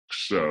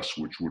success,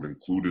 which would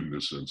include in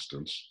this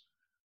instance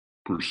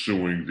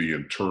pursuing the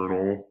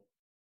internal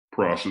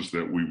process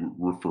that we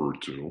refer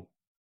to,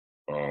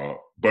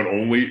 but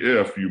only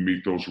if you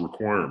meet those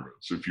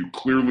requirements. If you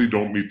clearly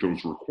don't meet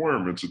those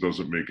requirements, it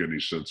doesn't make any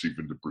sense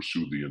even to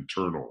pursue the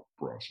internal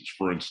process.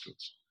 For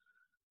instance,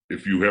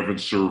 if you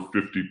haven't served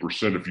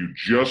 50%, if you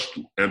just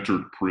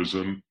entered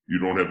prison, you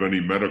don't have any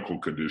medical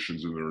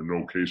conditions, and there are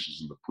no cases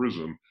in the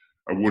prison,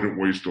 I wouldn't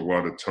waste a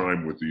lot of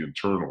time with the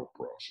internal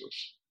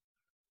process.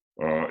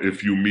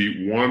 If you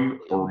meet one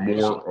or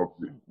more of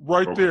the...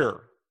 Right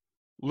there.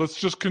 Let's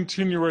just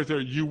continue right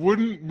there. You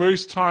wouldn't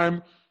waste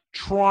time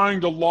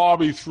trying to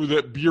lobby through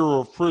that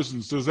Bureau of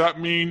Prisons. Does that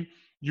mean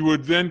you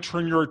would then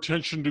turn your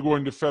attention to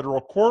going to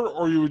federal court,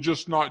 or you would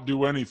just not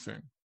do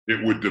anything?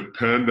 It would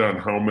depend on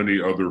how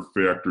many other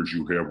factors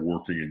you have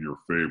working in your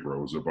favor. I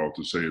was about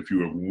to say, if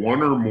you have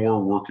one or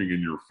more working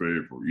in your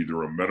favor,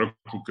 either a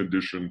medical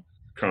condition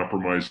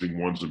compromising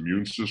one's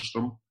immune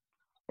system,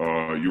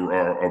 you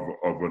are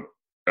of an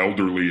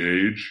elderly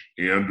age,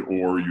 and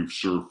or you've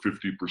served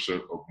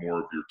 50% or more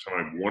of your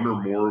time, one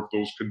or more of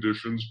those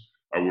conditions,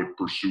 I would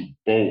pursue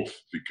both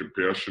the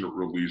compassionate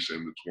release and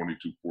the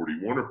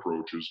 2241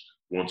 approaches,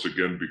 once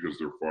again, because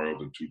they're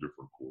filed in two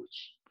different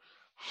courts.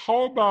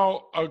 How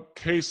about a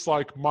case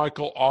like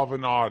Michael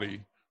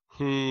Avenatti,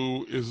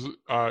 who is,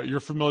 you're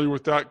familiar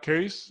with that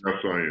case? Yes,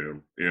 I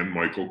am, and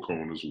Michael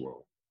Cohen as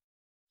well.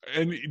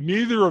 And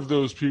neither of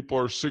those people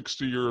are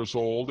 60 years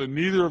old, and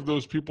neither of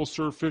those people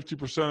serve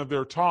 50% of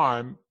their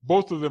time.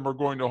 Both of them are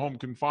going to home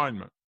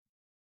confinement.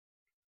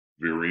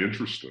 Very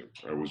interesting.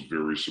 I was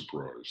very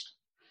surprised.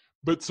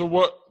 But so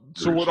what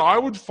I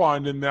would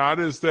find in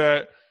that is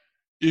that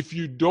if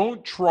you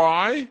don't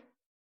try,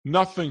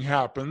 nothing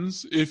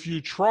happens. If you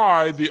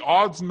try, the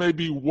odds may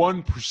be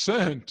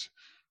 1%,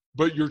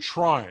 but you're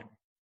trying.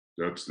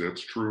 That's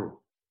true.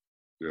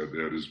 Yeah,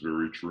 that is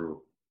very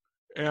true.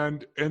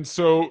 And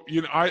so,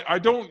 you know, I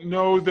don't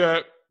know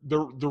that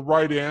the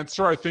right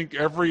answer. I think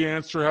every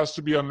answer has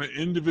to be on an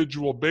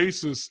individual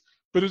basis,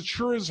 but it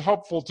sure is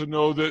helpful to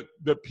know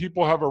that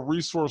people have a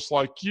resource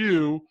like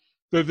you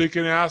that they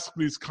can ask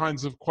these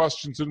kinds of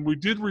questions. And we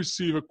did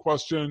receive a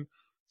question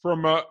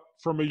from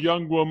a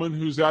young woman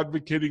who's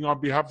advocating on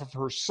behalf of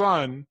her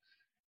son.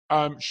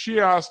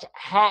 She asked,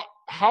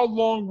 how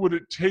long would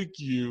it take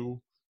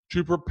you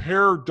to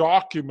prepare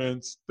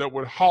documents that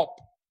would help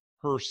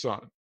her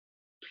son,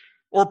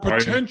 or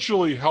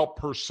potentially help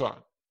her son?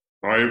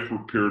 I have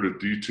prepared a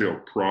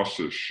detailed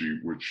process sheet,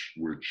 which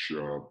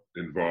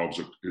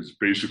is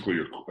basically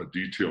a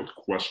detailed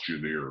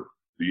questionnaire,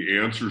 the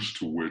answers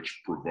to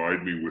which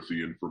provide me with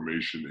the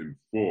information in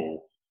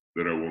full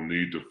that I will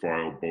need to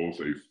file both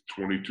a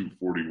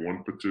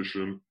 2241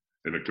 petition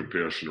and a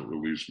compassionate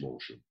release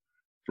motion.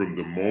 From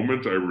the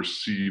moment I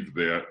receive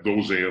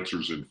those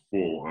answers in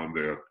full on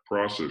that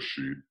process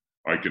sheet,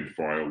 I can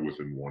file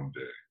within 1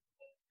 day.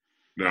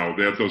 Now,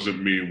 that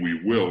doesn't mean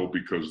we will,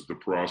 because the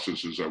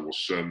process is I will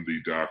send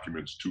the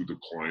documents to the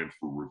client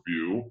for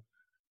review,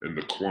 and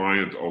the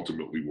client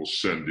ultimately will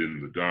send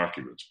in the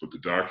documents, but the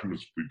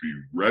documents will be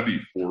ready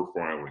for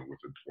filing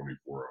within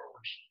 24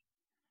 hours.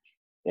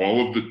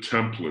 All of the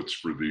templates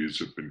for these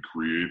have been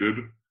created.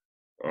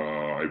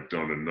 I've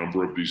done a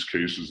number of these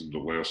cases in the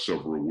last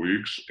several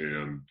weeks,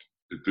 and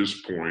at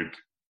this point,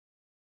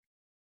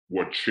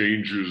 what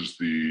changes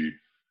the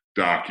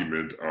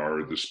document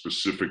are the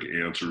specific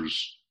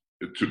answers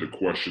to the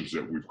questions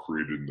that we've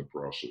created in the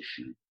process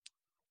sheet.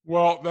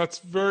 Well, that's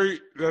very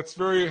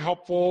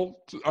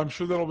helpful. I'm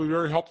sure that'll be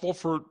very helpful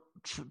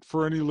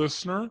for any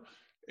listener.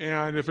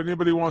 And if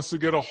anybody wants to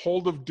get a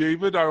hold of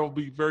David, I will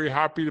be very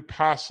happy to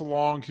pass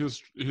along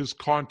his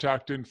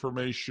contact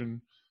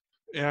information.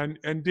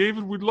 And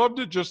David, we'd love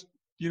to just,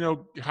 you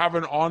know, have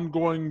an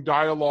ongoing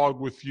dialogue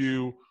with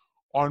you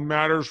on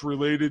matters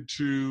related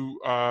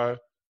to,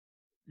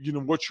 you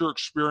know, what your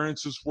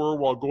experiences were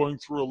while going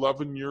through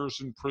 11 years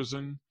in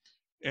prison.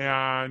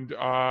 And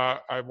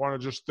I want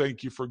to just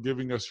thank you for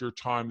giving us your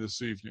time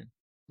this evening.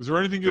 Is there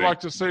anything you'd like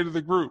to say to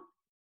the group?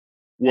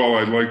 Well,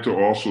 I'd like to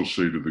also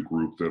say to the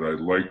group that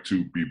I'd like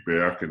to be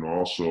back and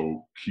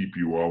also keep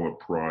you all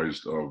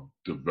apprised of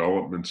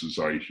developments as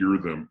I hear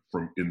them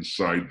from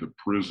inside the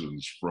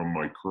prisons from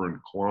my current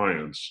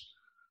clients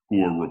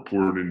who are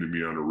reporting to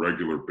me on a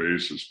regular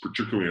basis,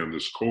 particularly on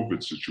this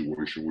COVID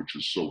situation, which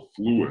is so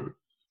fluid.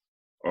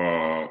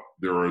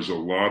 There is a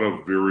lot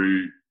of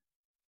very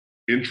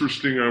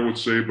interesting, I would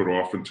say, but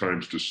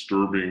oftentimes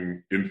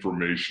disturbing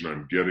information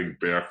I'm getting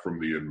back from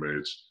the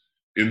inmates,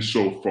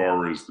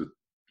 insofar as the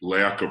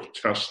lack of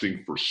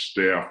testing for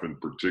staff in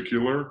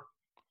particular.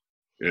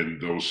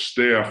 And those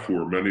staff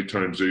who are many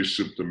times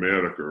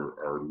asymptomatic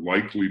are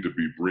likely to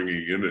be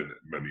bringing in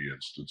many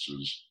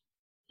instances,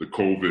 the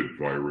COVID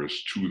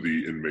virus to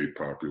the inmate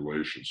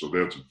population. So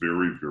that's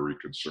very, very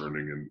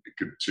concerning, and it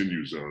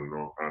continues on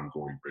an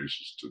ongoing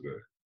basis today.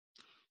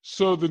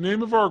 So the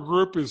name of our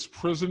group is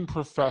Prison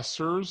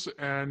Professors,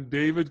 and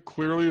David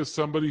clearly is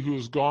somebody who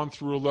has gone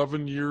through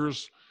 11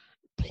 years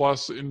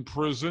plus in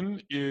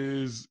prison,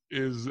 is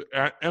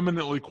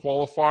eminently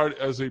qualified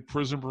as a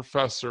prison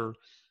professor.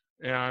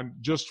 and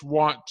just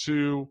want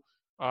to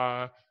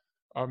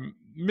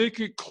make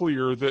it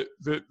clear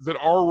that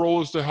our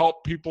role is to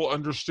help people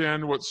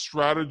understand what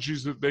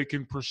strategies that they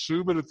can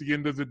pursue, but at the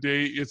end of the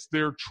day, it's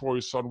their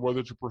choice on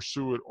whether to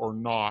pursue it or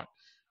not.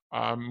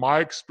 My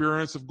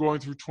experience of going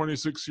through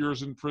 26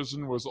 years in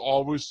prison was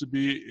always to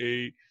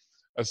be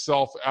a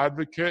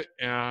self-advocate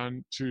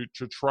and to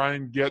try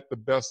and get the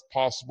best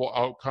possible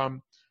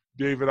outcome.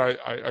 David,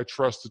 I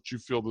trust that you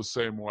feel the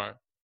same way.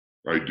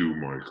 I do,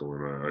 Michael,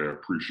 and I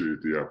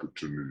appreciate the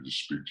opportunity to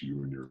speak to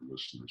you and your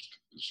listeners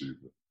this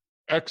evening.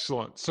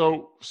 Excellent.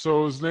 So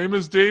his name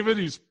is David.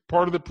 He's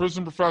part of the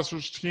Prison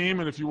Professors team,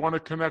 and if you want to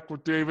connect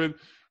with David,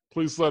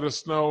 please let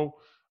us know.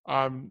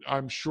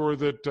 I'm sure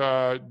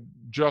that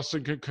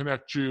Justin can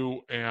connect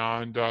you,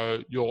 and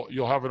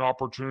you'll have an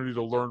opportunity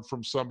to learn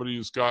from somebody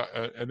who's got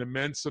an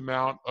immense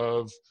amount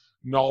of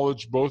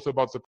knowledge both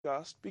about the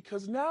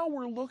because now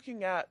we're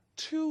looking at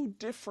two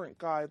different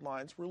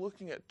guidelines. We're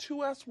looking at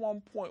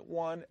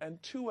 2S1.1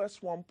 and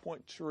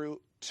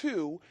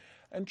 2S1.2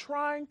 and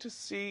trying to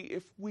see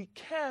if we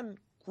can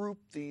group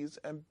these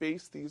and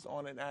base these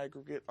on an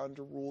aggregate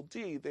under Rule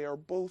D. They are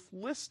both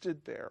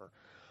listed there.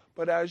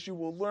 But as you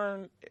will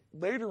learn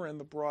later in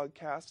the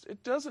broadcast,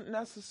 it doesn't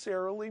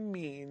necessarily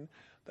mean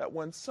that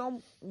when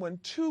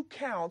two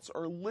counts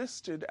are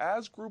listed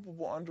as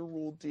groupable under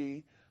Rule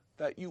D,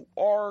 that you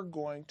are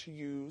going to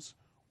use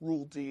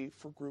Rule D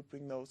for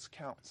grouping those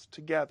counts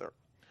together.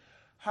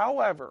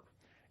 However,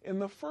 in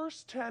the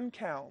first 10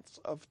 counts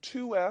of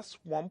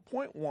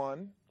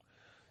 2S1.1,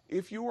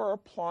 if you are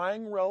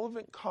applying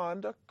relevant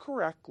conduct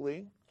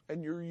correctly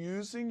and you're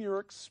using your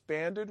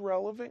expanded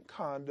relevant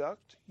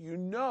conduct, you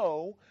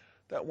know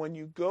that when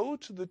you go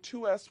to the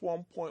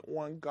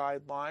 2S1.1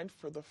 guideline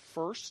for the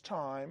first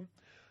time,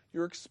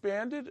 your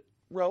expanded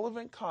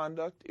relevant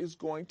conduct is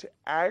going to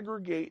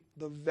aggregate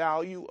the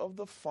value of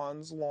the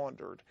funds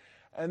laundered.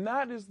 And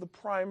that is the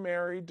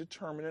primary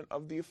determinant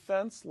of the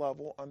offense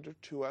level under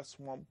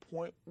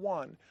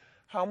 2S1.1.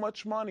 How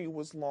much money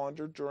was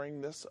laundered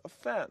during this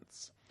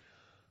offense?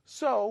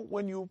 So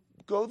when you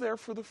go there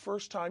for the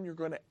first time, you're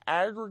going to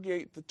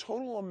aggregate the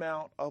total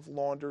amount of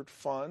laundered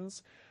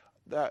funds.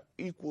 That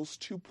equals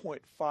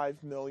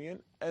 2.5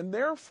 million. And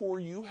therefore,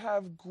 you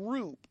have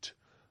grouped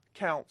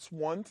counts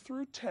 1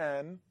 through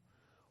 10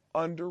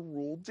 under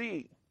Rule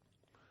D.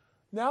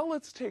 Now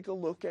let's take a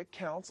look at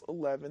counts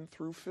 11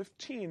 through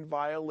 15,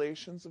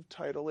 violations of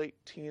Title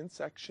 18,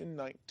 Section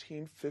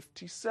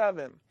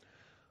 1957.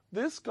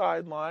 This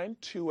guideline,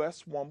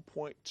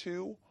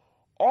 2S1.2,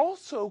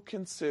 also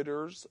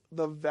considers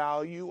the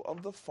value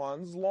of the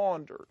funds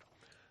laundered.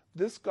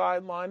 This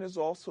guideline is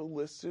also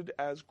listed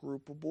as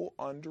groupable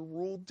under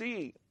Rule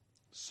D.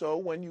 So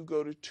when you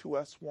go to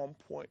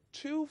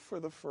 2S1.2 for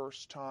the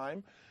first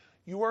time,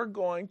 you are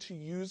going to,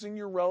 using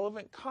your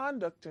relevant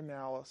conduct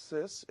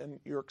analysis and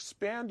your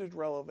expanded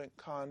relevant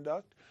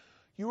conduct,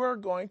 you are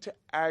going to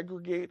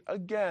aggregate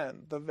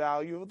again the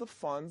value of the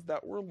funds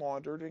that were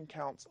laundered in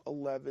counts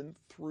 11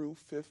 through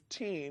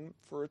 15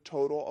 for a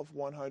total of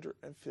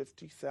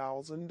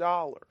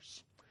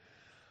 $150,000.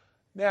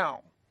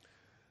 Now,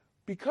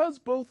 because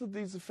both of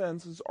these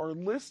offenses are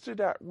listed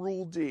at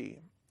Rule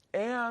D,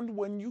 and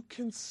when you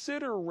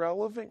consider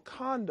relevant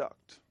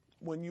conduct,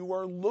 when you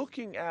are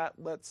looking at,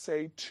 let's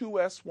say,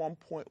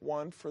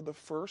 2S1.1 for the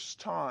first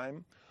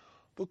time,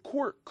 the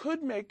court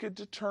could make a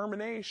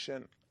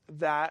determination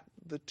that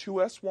the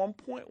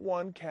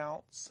 2S1.1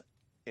 counts,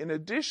 in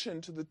addition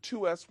to the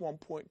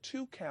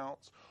 2S1.2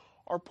 counts,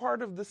 are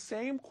part of the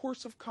same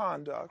course of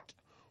conduct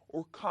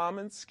or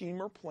common scheme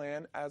or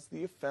plan as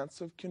the offense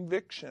of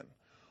conviction,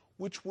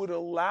 which would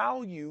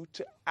allow you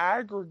to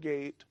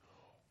aggregate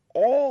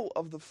all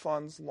of the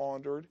funds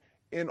laundered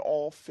in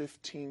all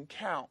 15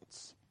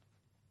 counts.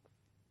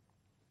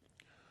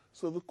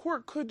 So the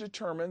court could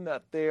determine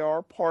that they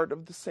are part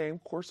of the same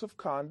course of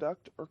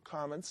conduct or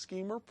common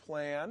scheme or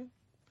plan,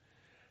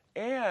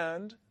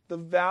 and the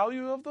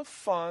value of the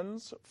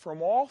funds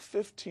from all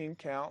 15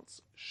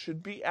 counts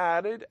should be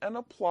added and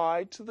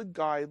applied to the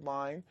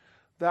guideline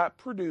that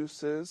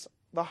produces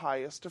the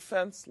highest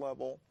offense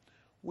level,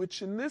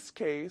 which in this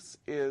case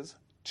is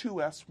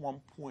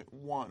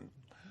 2S1.1.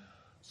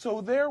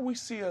 So there we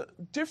see a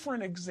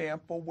different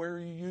example where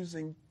you're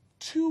using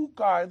two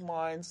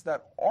guidelines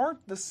that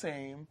aren't the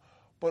same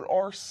but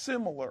are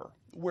similar,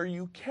 where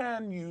you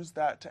can use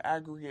that to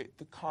aggregate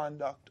the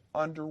conduct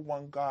under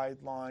one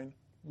guideline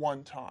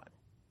one time.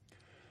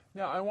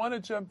 Now, I want to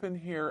jump in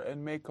here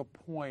and make a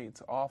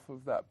point off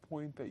of that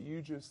point that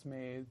you just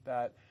made,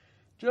 that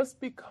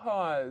just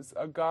because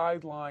a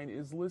guideline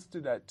is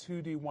listed at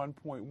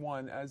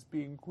 2D1.1 as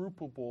being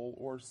groupable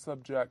or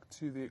subject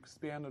to the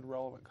expanded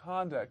relevant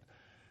conduct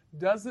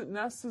doesn't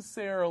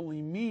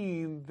necessarily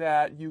mean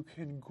that you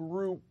can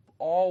group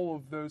all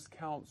of those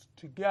counts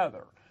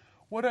together.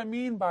 What I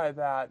mean by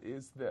that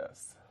is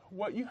this.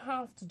 What you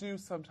have to do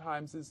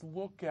sometimes is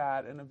look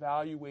at and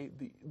evaluate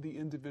the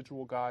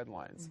individual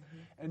guidelines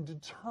and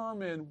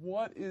determine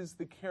what is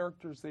the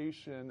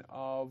characterization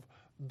of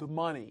the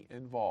money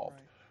involved.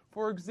 Right.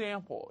 For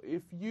example,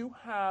 if you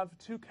have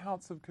 2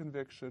 counts of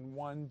conviction,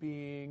 one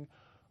being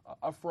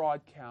a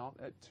fraud count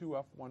at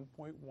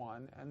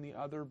 2F1.1 and the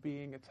other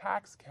being a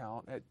tax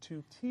count at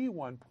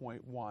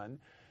 2T1.1,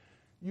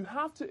 you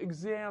have to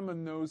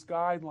examine those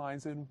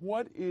guidelines and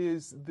what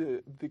is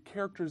the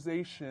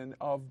characterization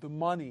of the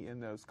money in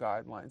those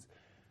guidelines.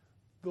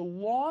 The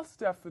loss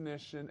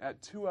definition at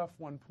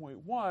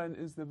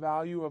 2F1.1 is the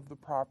value of the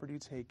property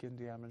taken,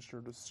 damaged, or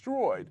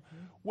destroyed.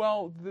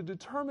 Well, the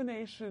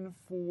determination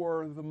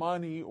for the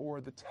money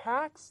or the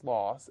tax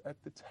loss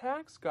at the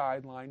tax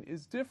guideline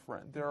is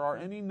different. There are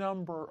any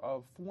number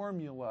of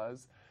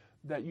formulas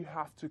that you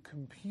have to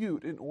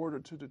compute in order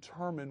to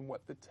determine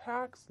what the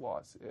tax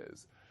loss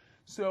is.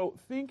 So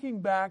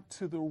thinking back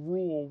to the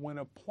rule when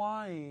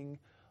applying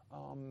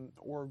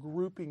or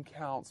grouping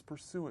counts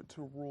pursuant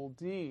to Rule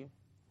D,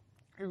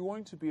 you're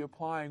going to be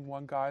applying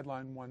one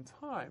guideline one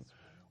time.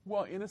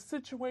 Well, in a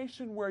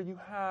situation where you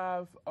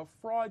have a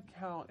fraud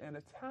count and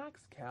a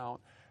tax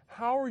count,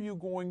 how are you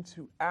going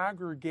to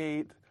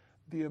aggregate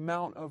the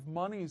amount of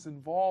monies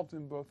involved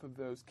in both of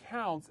those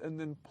counts and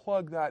then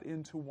plug that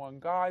into one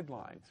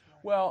guideline?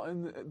 Well,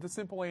 and the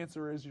simple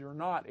answer is you're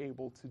not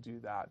able to do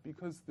that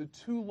because the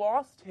 2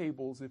 loss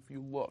tables, if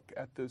you look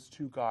at those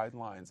 2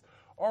 guidelines,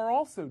 are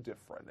also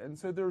different. And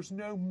so there's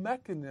no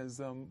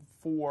mechanism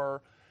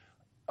for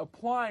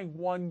applying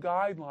one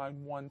guideline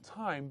one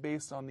time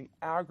based on the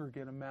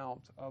aggregate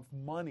amount of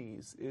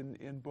monies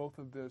in both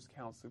of those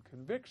counts of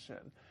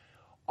conviction.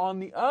 On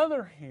the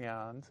other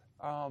hand,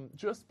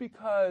 just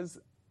because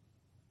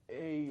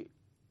an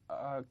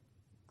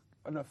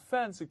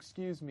offense,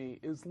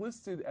 is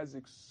listed as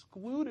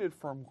excluded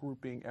from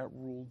grouping at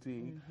Rule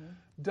D,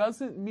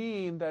 doesn't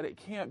mean that it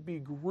can't be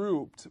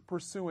grouped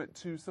pursuant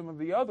to some of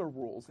the other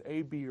rules,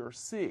 A, B, or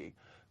C.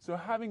 So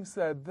having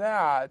said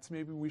that,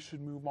 maybe we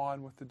should move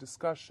on with the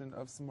discussion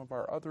of some of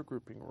our other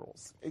grouping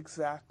rules.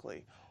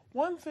 Exactly.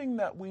 One thing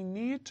that we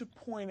need to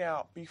point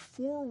out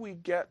before we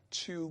get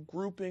to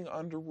grouping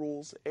under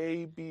rules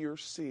A, B, or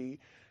C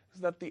is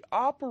that the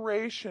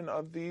operation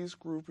of these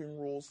grouping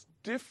rules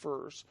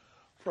differs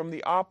from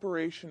the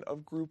operation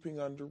of grouping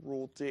under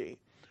Rule D.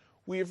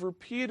 We have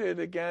repeated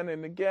again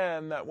and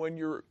again that when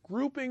you're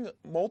grouping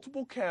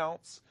multiple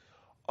counts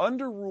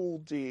under Rule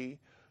D,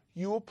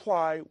 you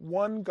apply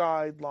one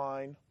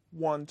guideline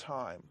one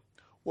time.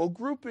 Well,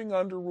 grouping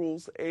under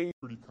rules A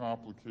pretty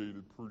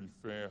complicated pretty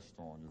fast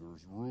on you.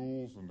 There's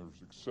rules and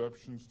there's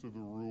exceptions to the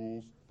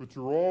rules, but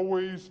you're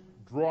always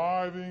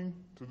driving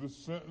to the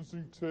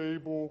sentencing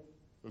table,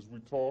 as we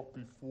talked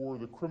before,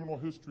 the criminal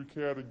history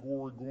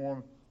category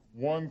going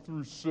 1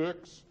 through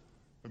 6,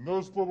 and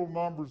those little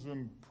numbers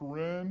in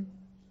paren,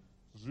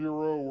 0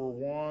 or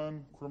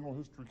 1, criminal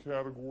history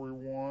category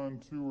 1,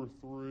 2 or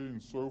 3,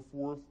 and so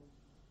forth,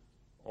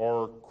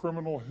 are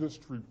criminal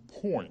history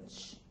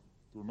points.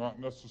 They're not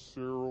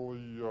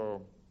necessarily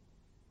the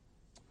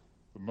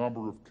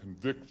number of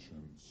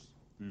convictions.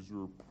 These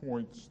are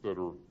points that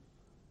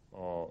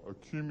are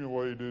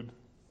accumulated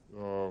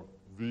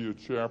via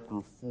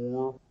Chapter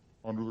 4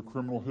 under the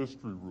criminal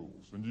history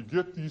rules. And you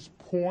get these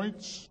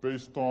points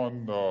based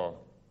on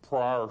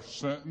prior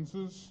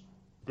sentences,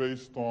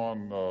 based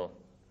on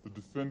the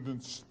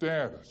defendant's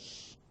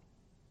status.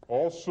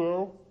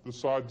 Also,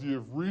 this idea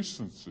of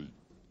recency.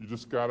 You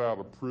just got out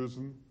of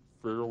prison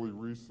fairly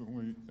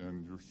recently,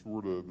 and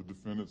the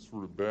defendant's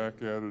sort of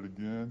back at it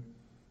again.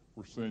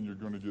 We're saying you're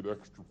going to get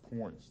extra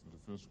points. The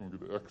defendant's going to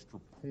get extra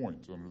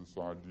points under this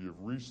idea of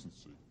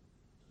recency.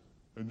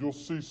 And you'll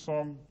see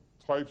some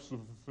types of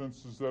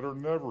offenses that are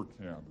never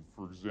counted.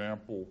 For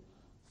example,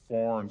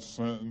 foreign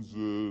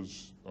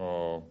sentences,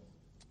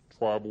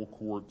 tribal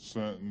court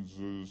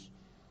sentences,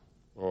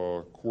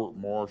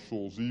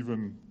 court-martials,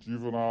 even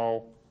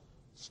juvenile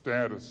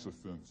status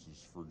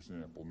offenses, for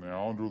example.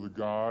 Now, under the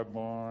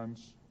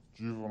guidelines,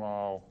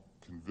 juvenile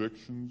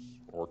convictions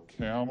are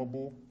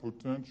countable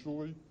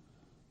potentially,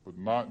 but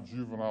not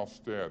juvenile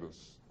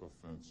status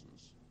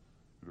offenses.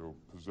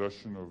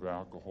 Possession of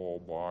alcohol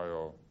by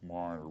a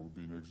minor would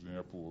be an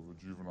example of a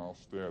juvenile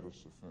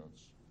status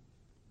offense.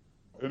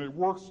 And it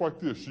works like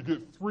this. You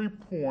get 3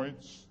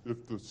 points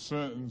if the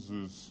sentence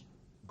is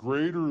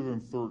greater than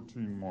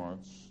 13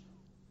 months,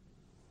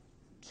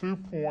 2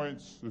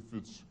 points if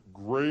it's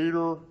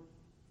greater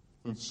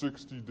than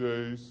 60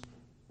 days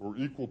or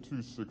equal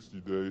to 60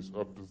 days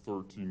up to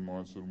 13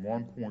 months, and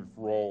 1 point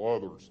for all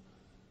others.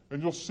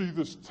 And you'll see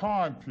this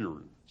time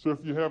period. So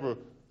if you have a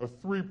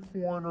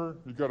 3-pointer,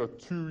 you got a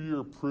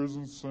 2-year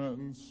prison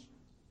sentence,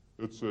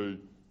 it's a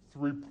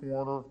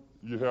 3-pointer,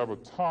 you have a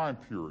time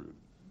period.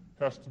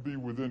 It has to be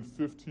within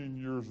 15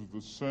 years of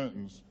the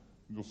sentence,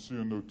 and you'll see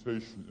a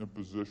notation,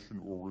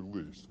 imposition or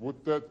release.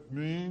 What that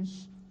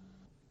means,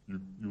 you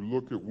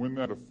look at when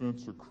that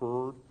offense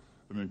occurred,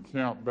 and then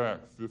count back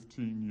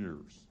 15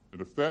 years.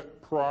 And if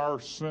that prior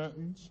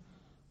sentence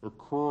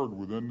occurred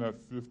within that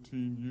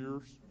 15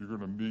 years, you're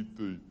going to meet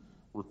the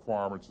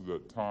requirements of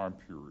that time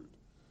period.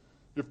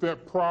 If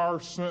that prior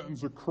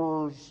sentence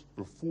occurs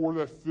before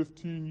that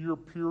 15-year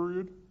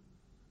period,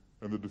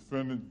 and the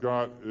defendant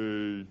got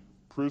a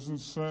prison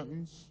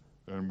sentence,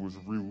 and was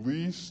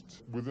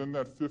released within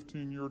that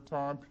 15-year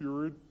time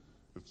period,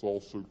 it's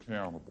also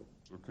countable.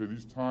 Okay,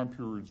 these time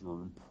periods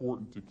are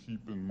important to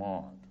keep in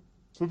mind.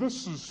 So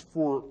this is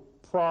for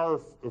prior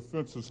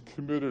offenses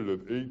committed at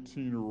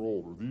 18 or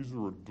older. These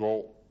are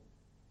adult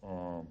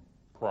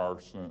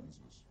prior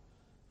sentences.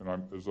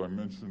 And as I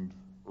mentioned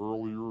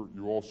earlier,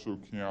 you also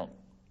count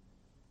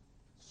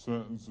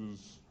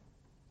sentences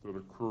that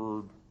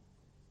occurred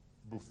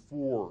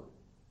before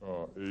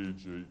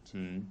age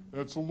 18.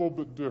 And it's a little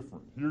bit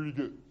different. Here you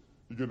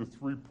get a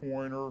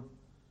 3-pointer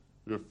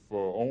if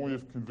only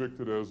if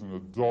convicted as an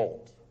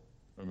adult,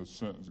 and the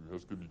sentence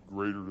has to be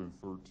greater than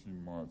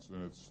 13 months.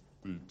 And it's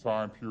the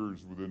time period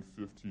is within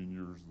 15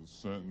 years of the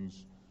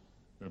sentence,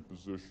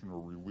 imposition, or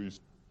release.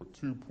 A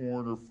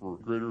 2-pointer for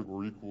greater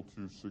or equal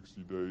to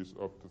 60 days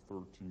up to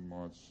 13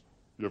 months.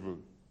 You have a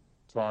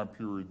time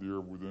period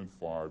there within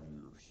 5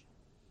 years.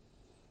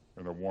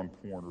 And a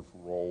 1-pointer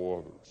for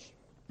all others.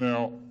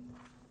 Now,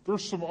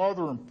 there's some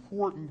other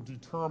important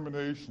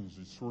determinations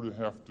you sort of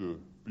have to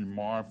be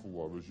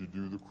mindful of as you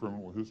do the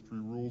criminal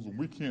history rules, and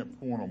we can't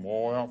point them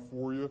all out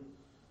for you,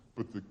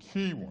 but the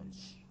key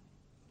ones,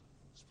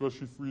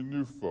 especially for you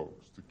new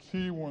folks, the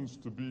key ones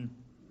to be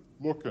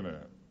looking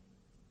at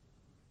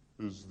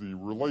is the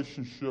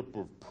relationship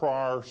of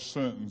prior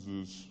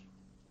sentences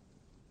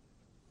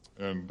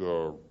and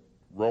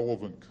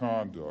relevant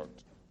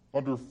conduct.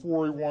 Under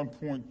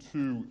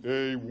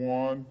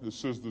 4A1.2A1, it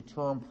says the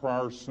term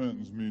prior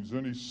sentence means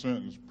any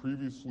sentence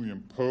previously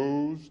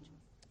imposed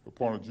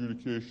upon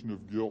adjudication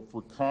of guilt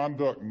for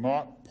conduct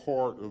not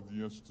part of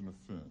the instant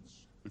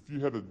offense. If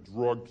you had a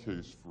drug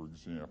case, for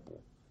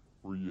example,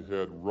 where you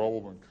had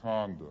relevant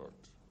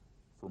conduct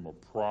from a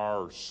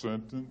prior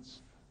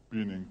sentence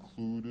being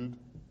included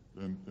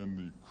in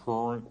the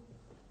current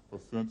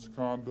offense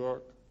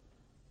conduct,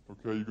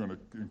 okay, you're going to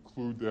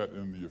include that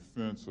in the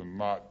offense and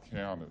not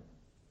count it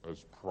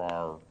as a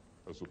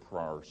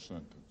prior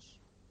sentence.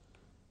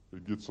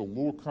 It gets a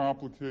little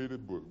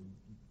complicated, but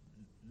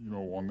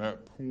on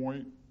that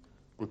point.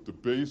 But the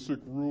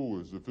basic rule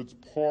is if it's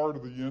part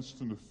of the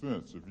instant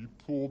offense, if you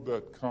pulled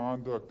that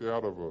conduct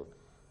out of a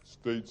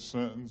state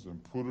sentence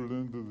and put it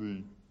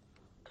into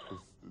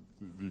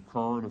the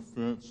current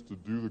offense to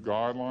do the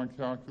guideline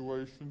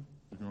calculation,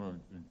 you're going to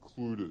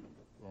include it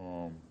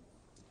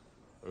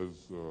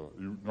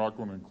you're not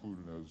going to include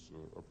it as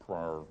a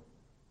prior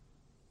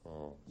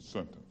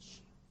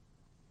sentence.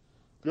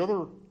 The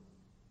other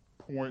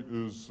point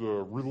is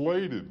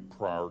related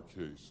prior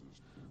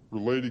cases.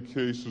 Related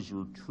cases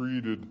are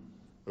treated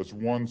as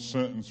one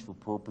sentence for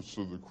purpose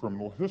of the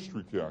criminal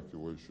history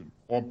calculation.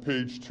 On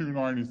page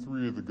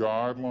 293 of the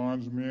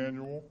Guidelines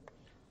Manual,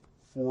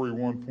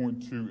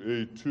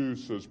 4A1.2A2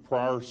 says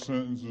prior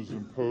sentences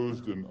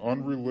imposed in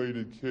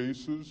unrelated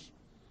cases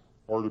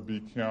are to be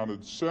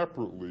counted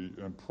separately,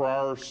 and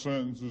prior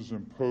sentences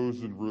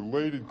imposed in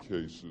related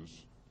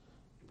cases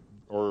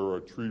are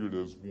treated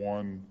as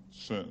one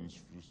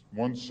sentence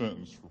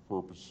for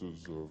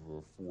purposes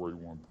of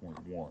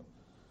 4A1.1.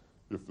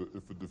 If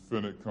the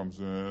defendant comes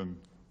in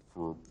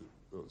for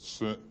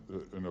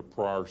in a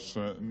prior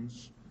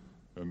sentence,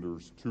 and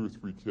there's 2 or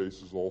 3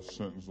 cases all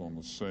sentenced on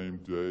the same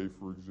day,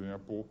 for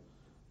example,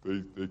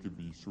 they could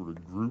be sort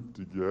of grouped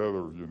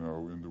together,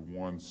 into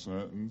one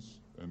sentence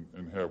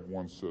and have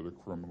one set of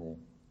criminal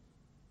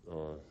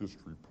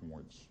history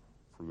points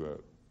for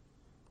that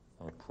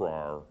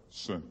prior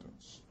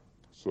sentence.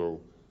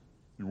 So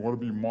you want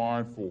to be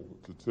mindful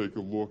to take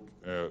a look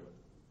at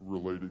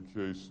related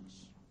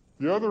cases.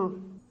 The other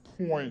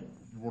point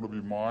you want to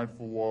be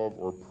mindful of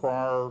are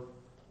prior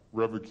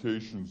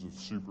revocations of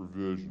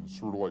supervision.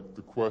 Sort of like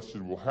the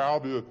question, well, how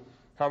do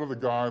the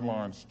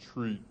guidelines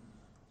treat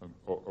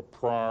a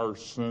prior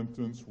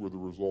sentence where there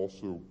was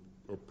also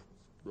a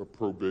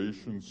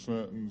probation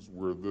sentence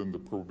where then the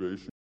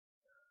probation...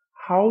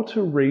 How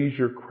to raise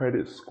your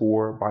credit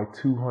score by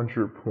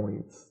 200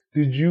 points.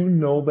 Did you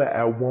know that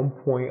at one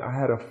point I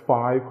had a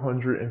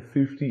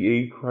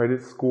 558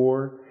 credit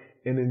score,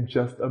 and in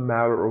just a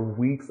matter of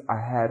weeks I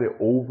had it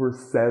over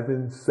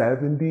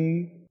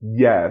 770?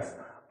 Yes,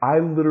 I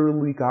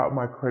literally got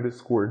my credit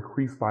score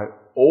increased by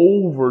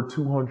over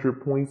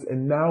 200 points,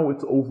 and now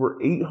it's over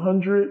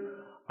 800.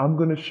 I'm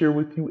going to share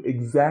with you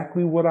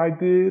exactly what I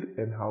did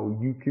and how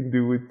you can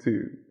do it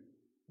too.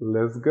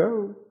 Let's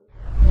go.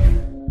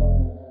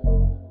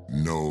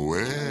 Noel.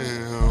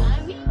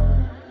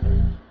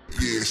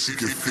 Yeah, she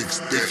can fix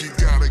that. If you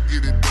gotta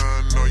get it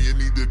done, or you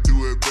need to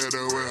do it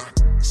better, well,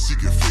 she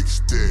can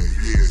fix that.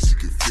 Yeah, she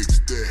can fix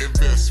that.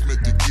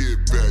 Investment to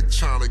get back,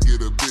 trying to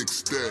get a big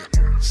stack.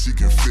 She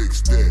can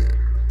fix that.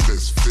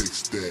 Let's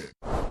fix that.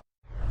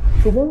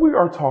 So when we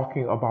are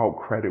talking about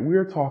credit, we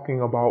are talking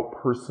about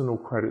personal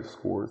credit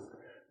scores.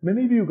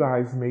 Many of you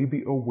guys may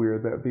be aware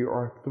that there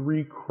are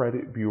 3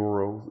 credit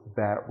bureaus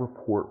that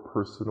report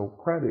personal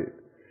credit.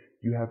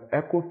 You have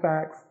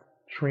Equifax,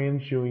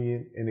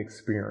 TransUnion, and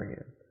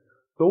Experian.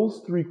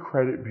 Those 3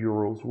 credit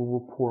bureaus will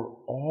report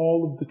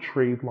all of the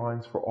trade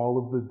lines for all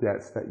of the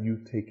debts that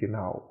you've taken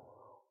out.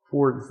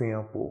 For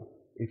example,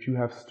 if you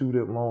have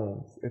student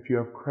loans, if you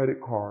have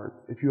credit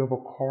cards, if you have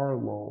a car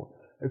loan,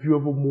 if you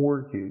have a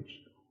mortgage.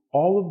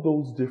 All of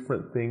those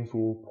different things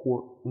will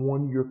report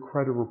on your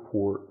credit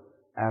report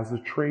as a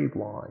trade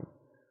line.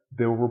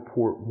 They'll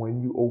report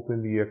when you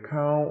open the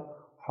account,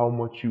 how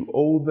much you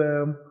owe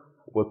them,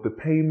 what the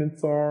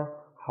payments are,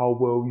 how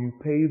well you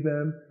pay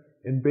them,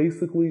 and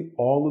basically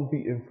all of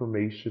the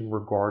information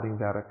regarding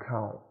that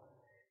account.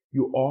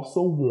 You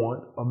also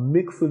want a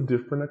mix of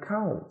different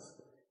accounts.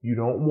 You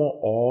don't want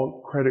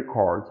all credit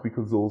cards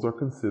because those are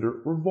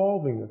considered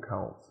revolving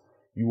accounts.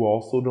 You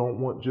also don't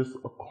want just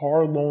a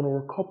car loan or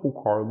a couple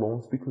car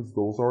loans because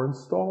those are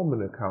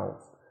installment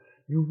accounts.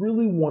 You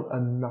really want a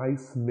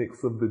nice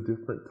mix of the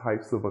different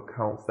types of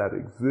accounts that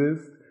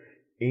exist,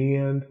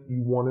 and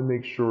you want to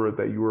make sure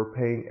that you are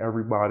paying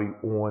everybody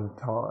on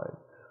time.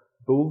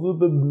 Those are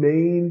the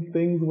main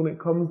things when it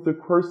comes to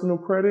personal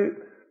credit.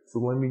 So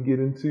let me get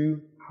into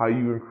how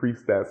you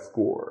increase that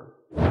score.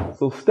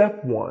 So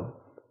step one,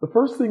 the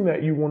first thing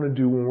that you want to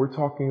do when we're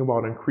talking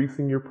about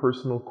increasing your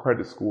personal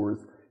credit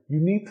scores,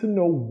 you need to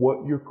know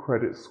what your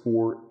credit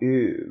score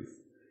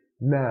is.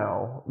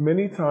 Now,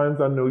 many times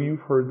I know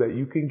you've heard that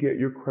you can get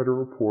your credit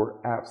report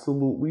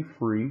absolutely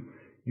free.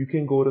 You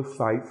can go to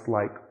sites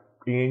like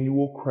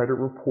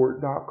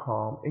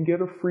annualcreditreport.com and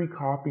get a free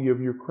copy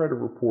of your credit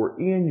report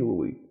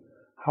annually.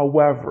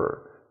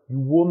 However, you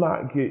will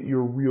not get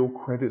your real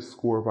credit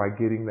score by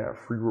getting that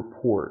free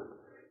report.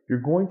 You're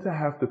going to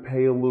have to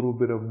pay a little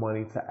bit of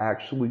money to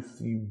actually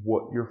see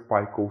what your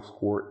FICO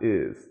score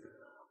is.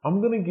 I'm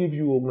going to give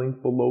you a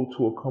link below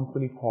to a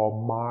company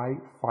called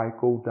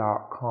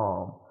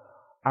myfico.com.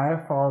 I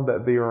have found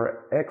that they are an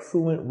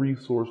excellent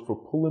resource for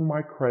pulling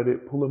my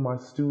credit, pulling my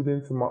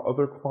students and my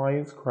other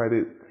clients'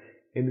 credit,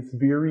 and it's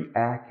very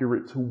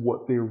accurate to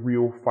what their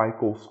real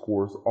FICO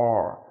scores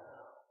are.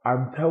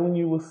 I'm telling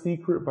you a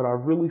secret, but I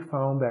really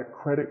found that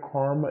Credit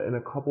Karma and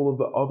a couple of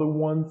the other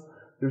ones,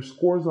 their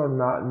scores are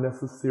not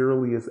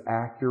necessarily as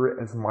accurate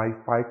as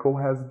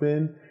MyFICO has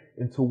been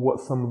into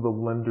what some of the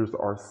lenders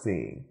are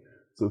seeing.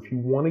 So if you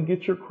want to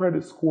get your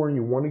credit score and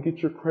you want to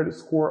get your credit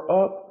score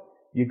up,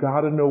 you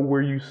got to know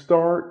where you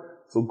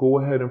start. So go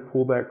ahead and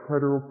pull that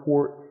credit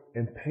report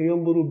and pay a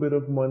little bit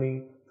of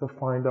money to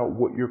find out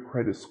what your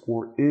credit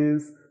score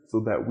is so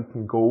that we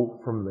can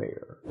go from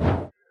there.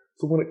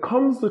 So when it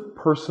comes to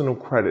personal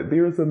credit,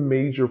 there is a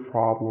major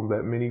problem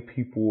that many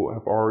people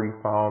have already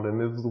found, and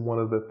this is one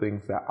of the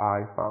things that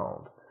I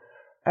found.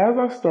 As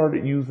I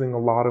started using a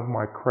lot of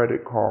my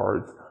credit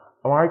cards,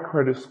 my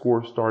credit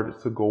score started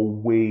to go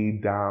way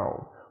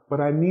down,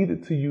 but I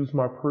needed to use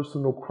my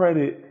personal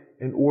credit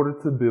in order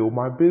to build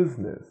my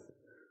business.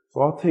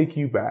 So I'll take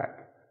you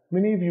back.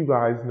 Many of you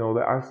guys know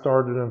that I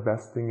started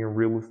investing in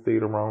real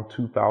estate around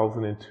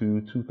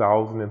 2002,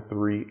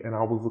 2003, and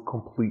I was a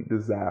complete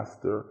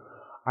disaster.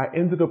 I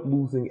ended up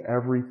losing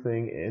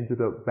everything and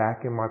ended up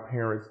back in my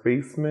parents'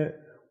 basement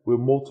with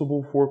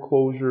multiple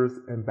foreclosures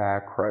and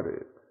bad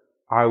credit.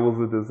 I was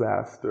a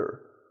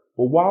disaster.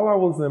 But while I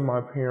was in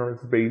my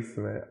parents'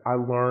 basement, I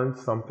learned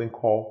something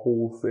called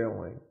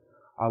wholesaling.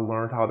 I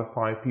learned how to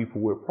find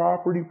people with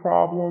property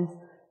problems,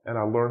 and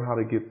I learned how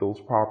to get those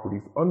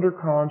properties under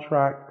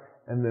contract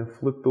and then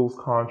flip those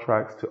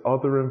contracts to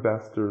other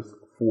investors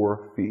for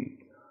a fee.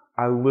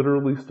 I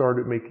literally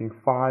started making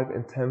 $5,000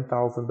 and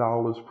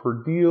 $10,000 per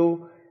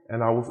deal,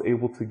 and I was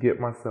able to get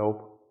myself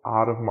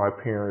out of my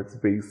parents'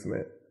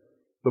 basement.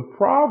 The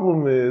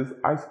problem is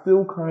I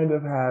still kind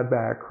of had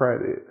bad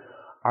credit.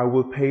 I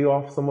would pay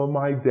off some of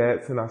my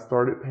debts, and I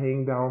started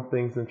paying down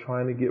things and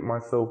trying to get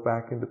myself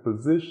back into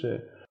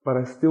position, but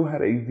I still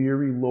had a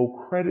very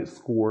low credit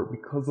score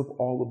because of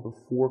all of the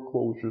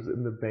foreclosures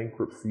and the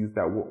bankruptcies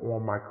that were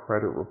on my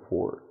credit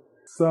report.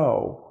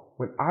 So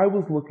when I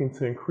was looking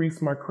to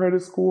increase my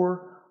credit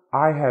score,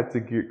 I had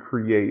to get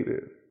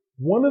creative.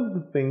 One of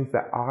the things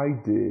that I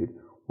did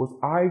was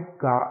I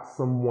got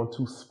someone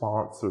to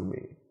sponsor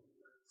me.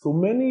 So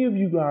many of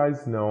you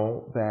guys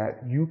know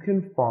that you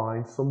can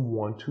find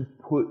someone to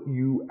put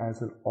you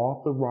as an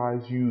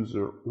authorized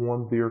user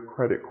on their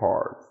credit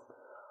cards.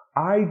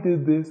 I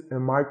did this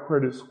and my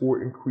credit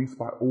score increased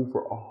by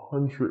over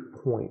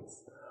 100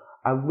 points.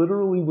 I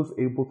literally was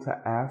able to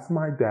ask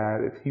my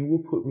dad if he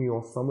would put me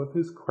on some of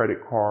his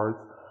credit cards.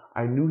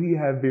 I knew he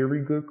had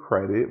very good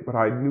credit, but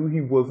I knew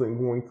he wasn't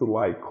going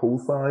to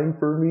co-sign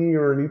for me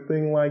or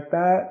anything like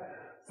that.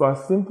 So I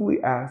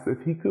simply asked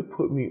if he could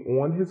put me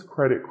on his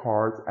credit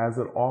cards as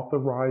an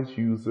authorized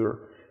user,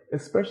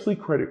 especially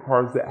credit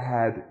cards that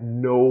had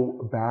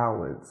no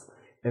balance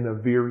and a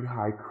very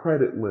high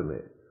credit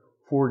limit.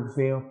 For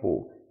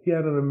example, he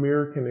had an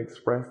American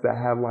Express that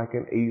had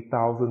an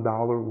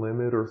 $8,000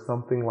 limit or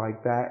something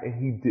like that, and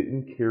he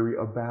didn't carry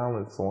a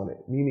balance on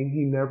it, meaning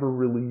he never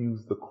really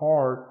used the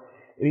card,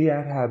 and he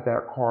had had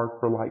that card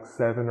for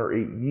 7 or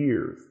 8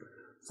 years.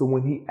 So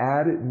when he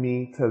added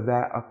me to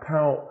that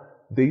account,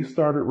 they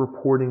started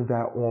reporting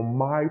that on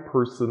my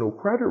personal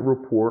credit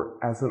report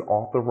as an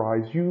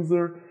authorized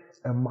user,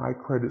 and my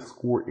credit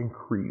score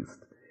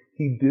increased.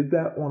 He did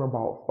that on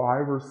about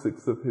 5 or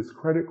 6 of his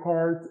credit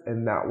cards,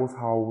 and that was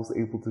how I was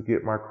able to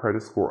get my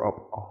credit score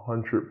up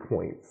 100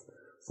 points.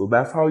 So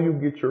that's how you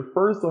get your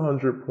first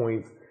 100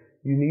 points.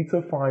 You need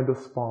to find a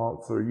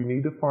sponsor. You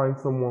need to find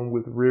someone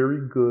with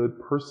very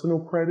good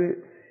personal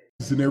credit.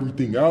 And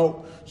everything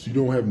out so you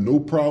don't have no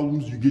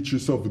problems. You get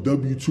yourself a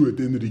W-2 at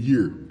the end of the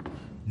year.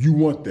 You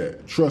want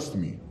that. Trust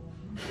me.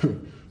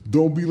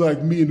 Don't be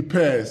like me in the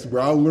past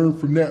where I learned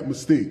from that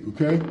mistake,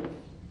 okay?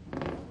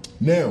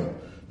 Now,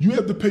 you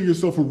have to pay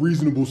yourself a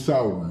reasonable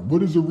salary.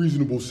 What is a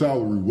reasonable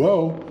salary?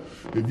 Well,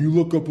 if you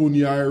look up on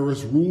the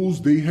IRS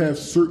rules, they have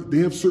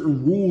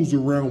certain rules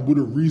around what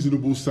a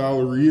reasonable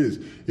salary is.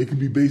 It can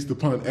be based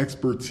upon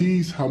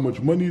expertise, how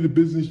much money the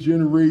business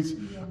generates,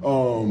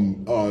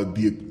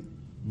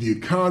 the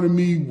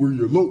economy, where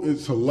you're located.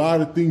 It's a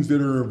lot of things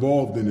that are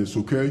involved in this,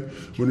 okay?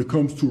 When it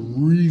comes to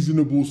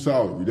reasonable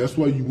salary. That's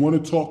why you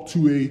want to talk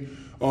to a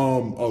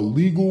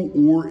legal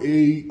or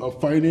a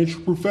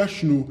financial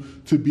professional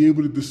to be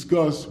able to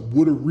discuss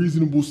what a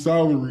reasonable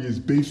salary is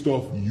based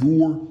off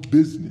your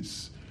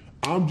business.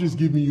 I'm just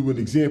giving you an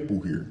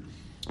example here.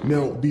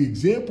 Now, the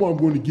example I'm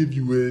going to give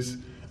you is,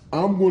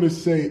 I'm going to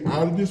say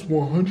out of this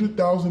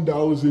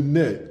 $100,000 in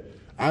net,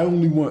 I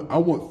want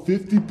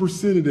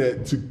 50% of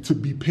that to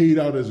be paid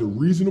out as a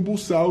reasonable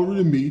salary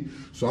to me.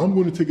 So I'm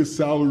going to take a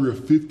salary of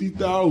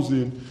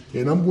 $50,000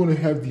 and I'm going to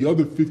have the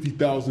other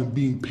 $50,000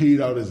 being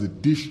paid out as a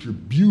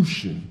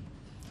distribution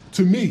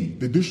to me.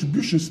 The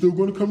distribution is still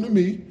going to come to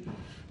me.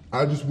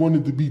 I just want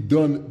it to be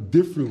done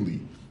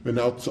differently. And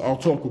I'll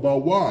talk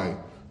about why.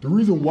 The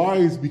reason why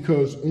is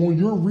because on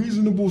your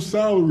reasonable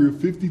salary of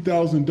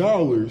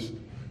 $50,000,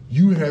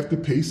 you have to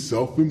pay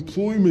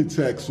self-employment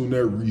tax on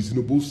that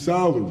reasonable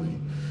salary.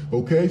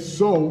 Okay,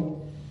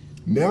 so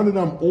now that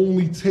I'm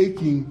only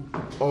taking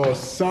a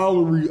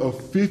salary of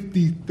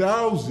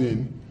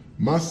 $50,000,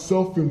 my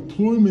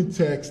self-employment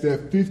tax,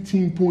 that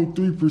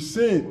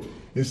 15.3%,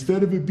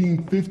 instead of it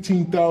being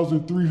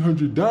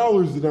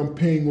 $15,300 that I'm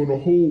paying on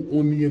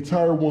the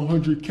entire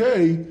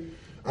 100K,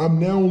 I'm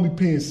now only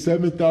paying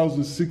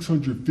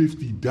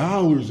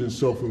 $7,650 in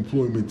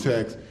self-employment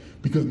tax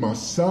because my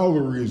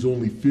salary is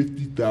only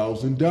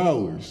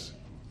 $50,000.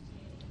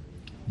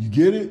 You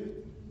get it?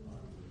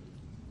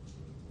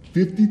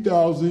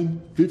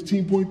 50,000,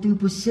 15.3%,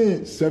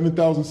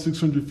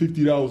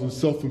 $7,650 in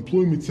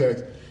self-employment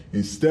tax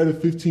instead of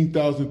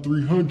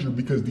 $15,300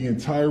 because the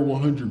entire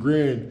 100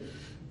 grand,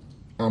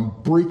 I'm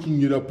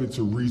breaking it up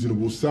into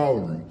reasonable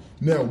salary.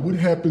 Now, what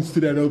happens to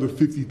that other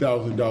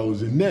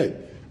 $50,000 in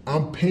net?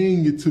 I'm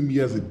paying it to me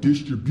as a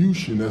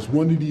distribution. That's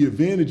one of the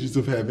advantages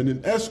of having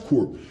an S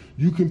Corp.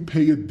 You can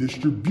pay a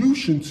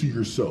distribution to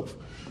yourself.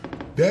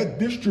 That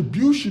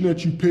distribution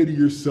that you pay to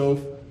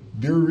yourself,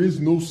 there is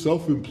no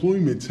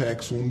self-employment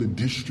tax on the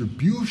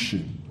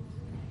distribution.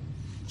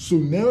 So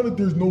now that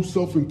there's no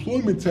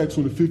self-employment tax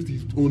on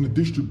the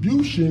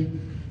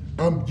distribution,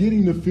 I'm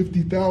getting the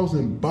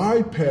 $50,000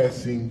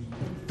 bypassing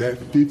that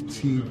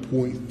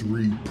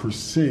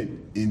 15.3%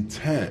 in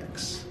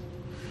tax.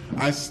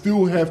 I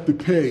still have to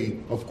pay,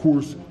 of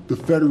course, the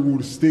federal,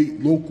 the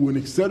state, local, and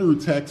etc.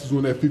 taxes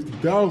on that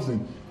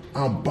 $50,000.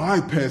 I'm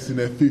bypassing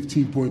that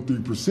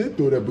 15.3%,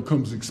 though. That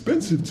becomes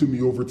expensive to me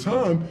over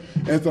time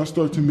as I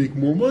start to make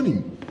more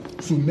money.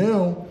 So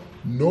now,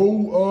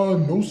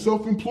 no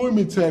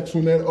self-employment tax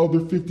on that other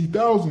 $50,000,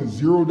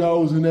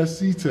 $0 in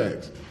SC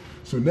tax.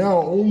 So now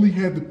I only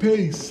had to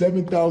pay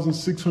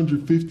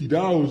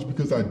 $7,650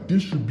 because I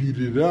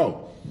distributed it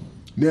out.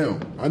 Now,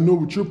 I know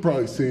what you're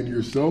probably saying to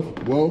yourself.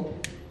 Well,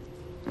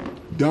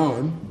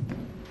 Don,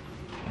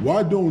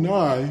 why don't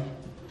I,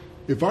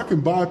 if I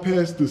can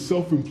bypass the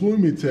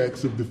self-employment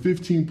tax of the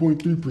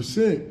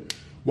 15.3%,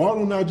 why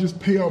don't I just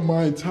pay out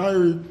my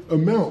entire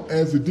amount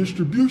as a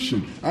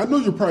distribution? I know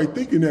you're probably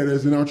thinking that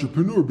as an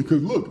entrepreneur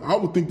because look, I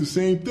would think the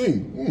same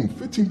thing.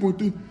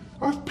 15.3,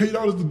 I paid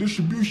out as the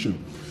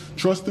distribution.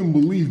 Trust and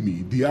believe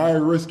me, the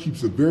IRS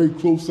keeps a very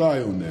close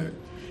eye on that.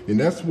 And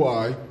that's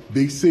why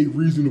they say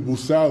reasonable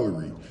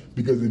salary.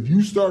 Because if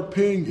you start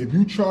paying, if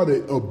you try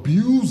to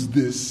abuse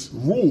this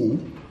rule,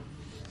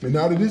 and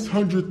out of this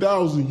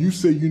 100,000, you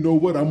say, you know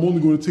what, I'm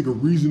only going to take a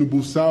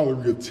reasonable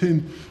salary of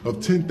 $10,000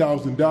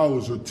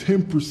 or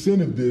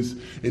 10% of this,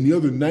 and the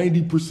other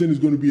 90% is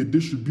going to be a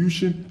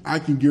distribution, I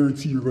can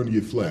guarantee you're going to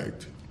get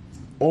flagged.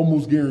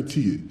 Almost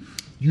guarantee it.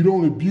 You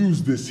don't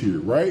abuse this here,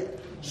 right?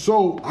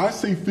 So I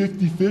say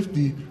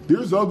 50-50.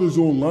 There's others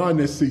online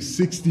that say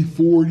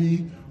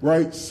 60-40,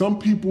 right? Some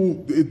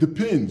people, it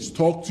depends.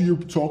 Talk to a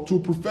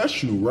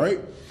professional, right?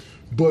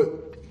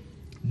 But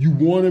you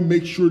want to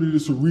make sure that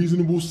it's a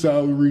reasonable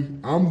salary.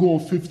 I'm going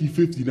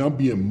 50-50 and I'm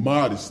being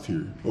modest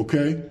here,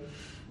 okay?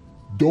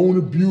 Don't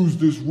abuse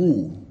this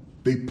rule.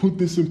 They put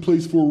this in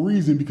place for a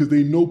reason because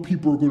they know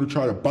people are going to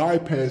try to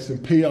bypass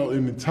and pay out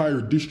an entire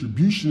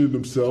distribution of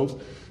themselves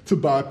to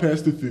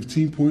bypass the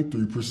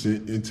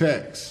 15.3% in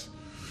tax,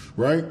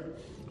 right?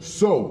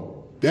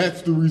 So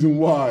that's the reason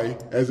why,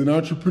 as an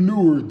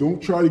entrepreneur, don't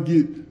try to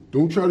do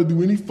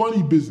any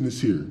funny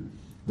business here,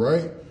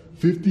 right?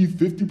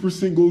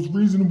 50% goes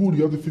reasonable,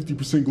 the other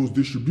 50% goes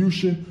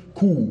distribution.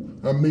 Cool,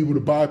 I'm able to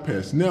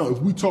bypass. Now, if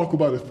we talk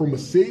about it from a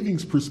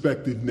savings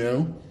perspective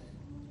now,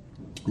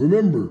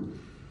 remember,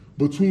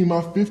 between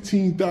my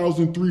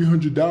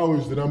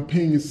 $15,300 that I'm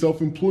paying in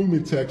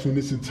self-employment tax on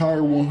this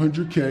entire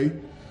 100K,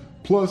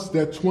 plus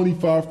that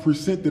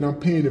 25% that I'm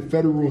paying in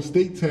federal and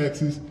state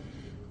taxes,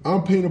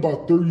 I'm paying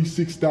about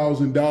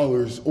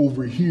 $36,000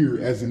 over here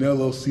as an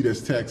LLC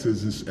that's taxed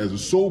as a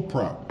sole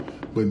prop.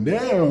 But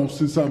now,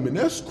 since I'm an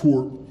S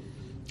Corp,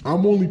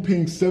 I'm only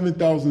paying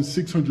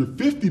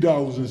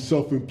 $7,650 in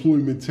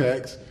self-employment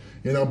tax,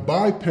 and I'm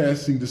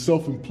bypassing the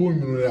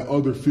self-employment on that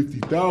other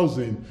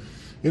 $50,000.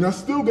 And I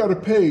still got to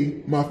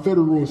pay my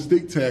federal and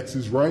state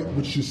taxes, right?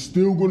 Which is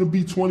still going to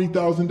be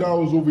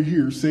 $20,000 over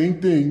here,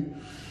 same thing.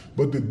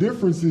 But the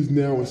difference is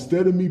now,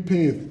 instead of me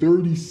paying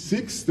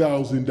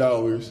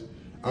 $36,000,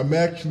 I'm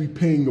actually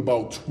paying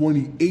about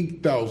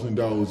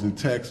 $28,000 in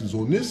taxes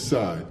on this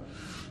side.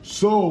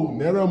 So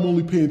now that I'm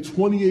only paying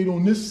 $28,000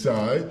 on this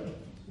side,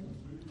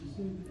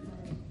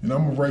 and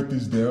I'm gonna write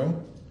this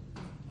down.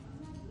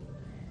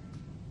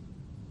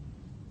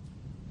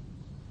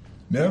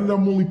 Now that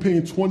I'm only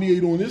paying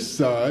 $28,000 on this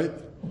side,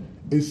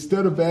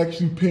 instead of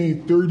actually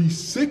paying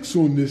 $36,000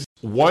 on this.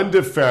 One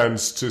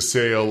defense to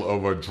sale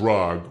of a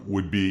drug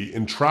would be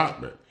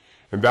entrapment.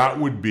 And that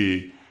would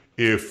be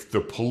if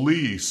the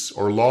police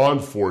or law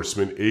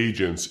enforcement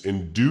agents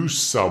induce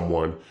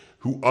someone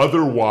who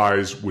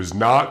otherwise was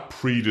not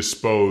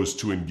predisposed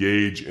to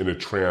engage in a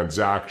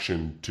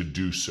transaction to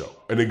do so.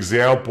 An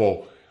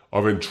example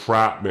of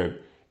entrapment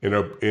in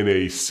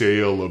a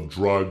sale of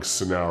drugs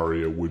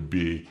scenario would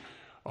be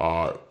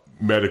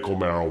medical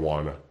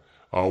marijuana.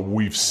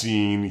 We've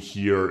seen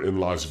here in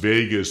Las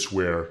Vegas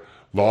where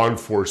law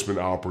enforcement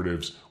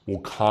operatives will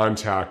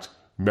contact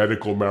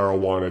medical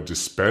marijuana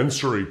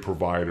dispensary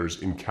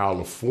providers in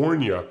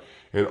California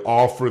and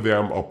offer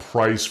them a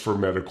price for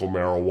medical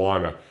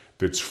marijuana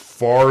that's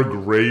far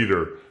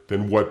greater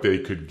than what they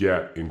could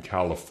get in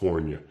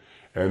California.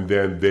 And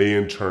then they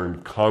in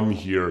turn come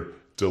here,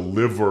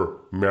 deliver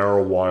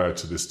marijuana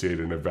to the state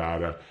of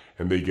Nevada,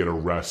 and they get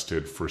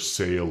arrested for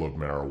sale of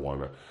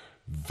marijuana.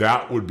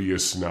 That would be a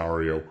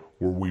scenario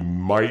where we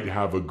might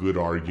have a good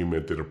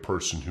argument that a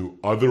person who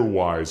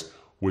otherwise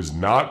was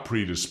not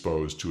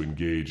predisposed to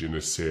engage in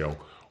a sale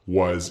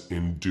was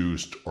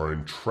induced or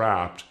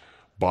entrapped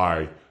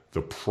by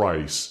the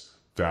price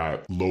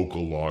that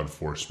local law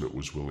enforcement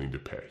was willing to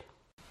pay.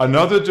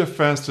 Another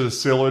defense to the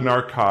sale of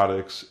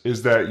narcotics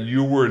is that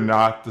you were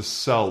not the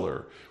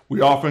seller.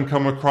 We often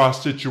come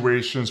across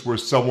situations where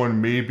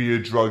someone may be a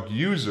drug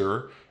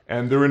user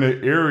and they're in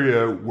an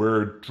area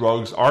where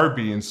drugs are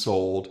being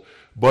sold,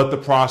 but the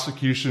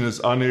prosecution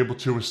is unable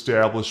to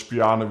establish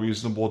beyond a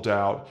reasonable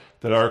doubt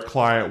that our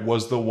client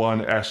was the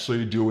one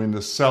actually doing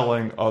the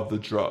selling of the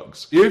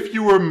drugs. If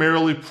you were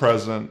merely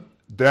present,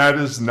 that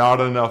is not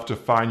enough to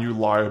find you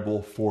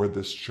liable for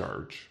this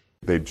charge.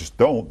 They just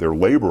don't. They're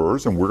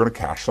laborers, and we're going to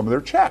cash some of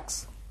their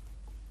checks.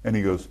 And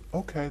he goes,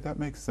 okay, that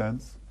makes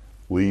sense.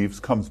 Leaves,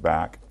 comes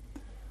back.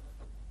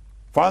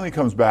 Finally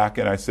comes back,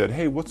 and I said,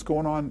 hey, what's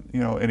going on?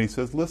 And he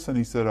says, listen,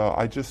 he said,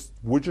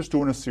 we're just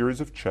doing a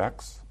series of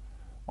checks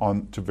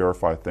to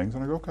verify things.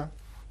 And I go, okay.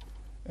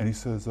 And he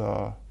says,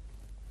 I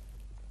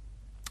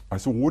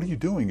said, well, what are you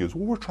doing? He goes,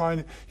 well, we're trying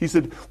to, he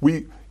said,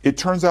 it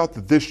turns out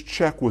that this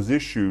check was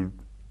issued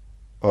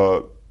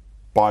on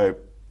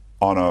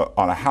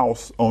a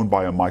house owned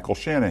by a Michael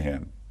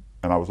Shanahan.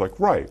 And I was like,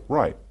 right.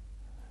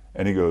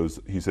 And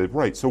he said,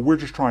 right, so we're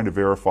just trying to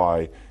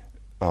verify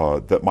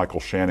that Michael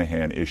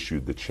Shanahan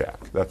issued the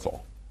check, that's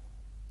all.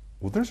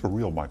 Well, there's a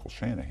real Michael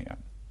Shanahan.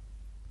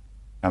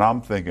 And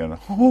I'm thinking,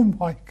 oh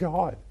my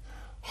God,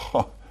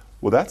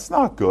 well, that's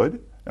not good.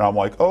 And I'm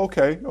like, oh,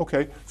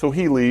 okay. So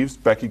he leaves,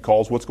 Becky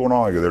calls, what's going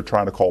on? I go, they're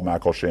trying to call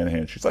Michael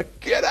Shanahan. She's like,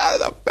 get out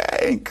of the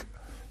bank.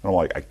 And I'm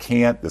like, I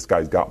can't, this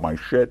guy's got my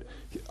shit.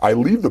 I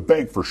leave the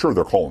bank for sure,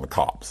 they're calling the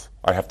cops.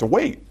 I have to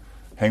wait.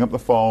 Hang up the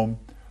phone.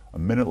 A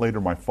minute later,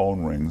 my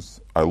phone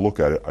rings. I look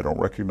at it, I don't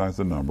recognize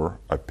the number.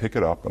 I pick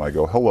it up and I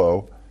go,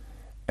 hello.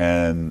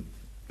 And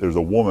there's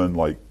a woman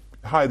like,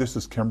 hi, this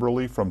is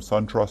Kimberly from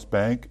SunTrust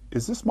Bank.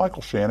 Is this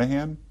Michael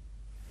Shanahan?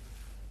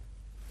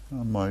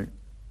 And I'm like,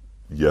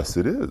 yes,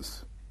 it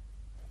is.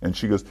 And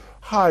she goes,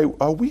 hi,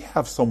 we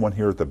have someone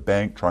here at the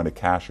bank trying to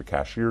cash a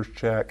cashier's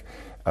check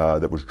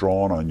that was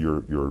drawn on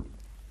your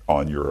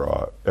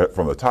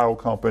from the title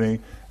company.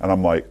 And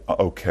I'm like,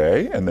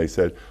 okay. And they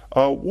said,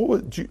 how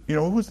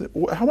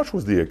much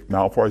was the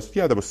amount for? I said,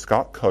 yeah, that was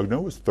Scott Cugno.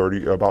 It was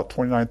about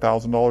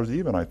 $29,000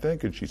 even, I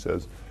think. And she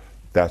says,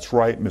 that's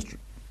right,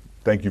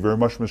 thank you very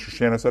much, Mr.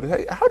 Shannon. I said,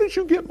 hey, how did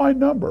you get my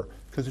number?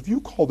 Because if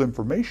you called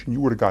information, you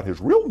would have got his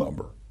real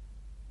number.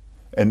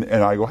 And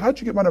I go, how'd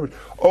you get my number?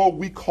 Oh,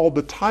 we called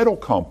the title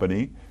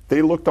company.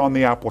 They looked on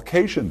the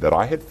application that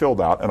I had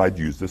filled out, and I'd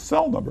used this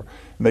cell number.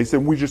 And they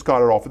said, we just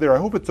got it off of there. I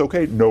hope it's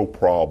okay. No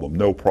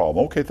problem.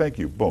 Okay, thank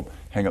you. Boom.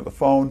 Hang up the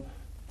phone.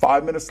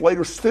 5 minutes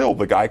later, still,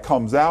 the guy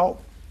comes out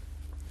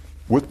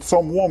with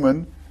some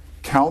woman,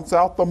 counts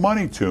out the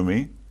money to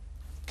me,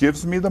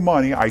 gives me the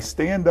money. I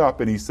stand up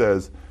and he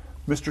says,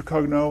 Mr.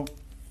 Cugno,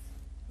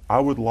 I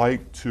would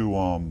like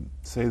to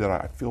say that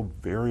I feel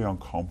very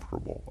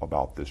uncomfortable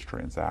about this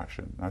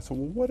transaction. And I said,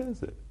 well, what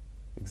is it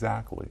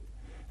exactly?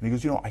 And he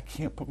goes, I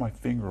can't put my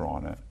finger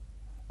on it.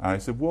 And I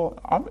said, well,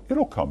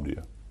 it'll come to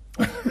you.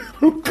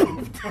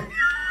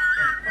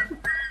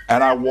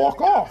 And I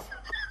walk off.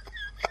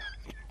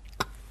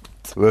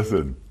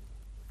 Listen,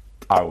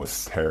 I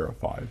was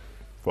terrified,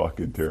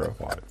 fucking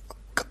terrified.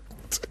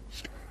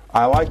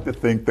 I like to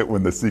think that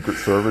when the Secret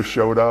Service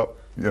showed up,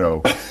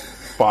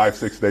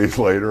 5-6 days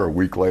later, a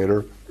week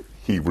later,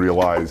 he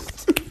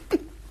realized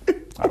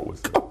I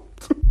was.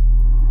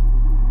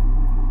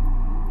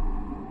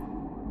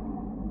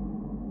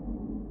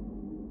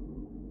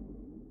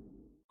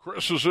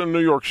 Chris is in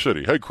New York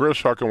City. Hey,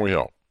 Chris, how can we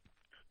help?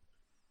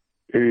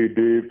 Hey,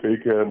 Dave. Hey,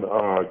 Ken.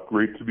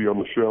 Great to be on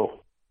the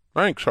show.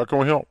 Thanks. How can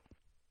we help?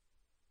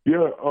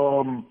 Yeah,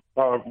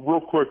 real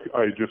quick,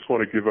 I just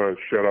want to give a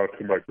shout-out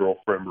to my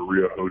girlfriend,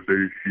 Maria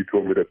Jose. She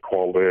told me to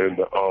call in.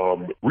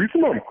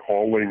 Reason I'm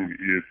calling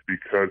is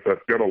because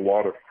I've got a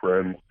lot of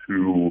friends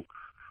who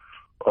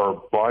are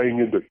buying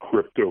into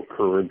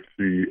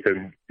cryptocurrency,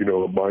 and,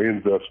 my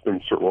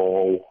investments are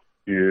all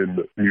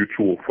in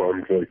mutual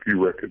funds like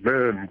you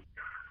recommend.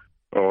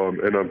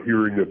 And I'm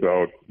hearing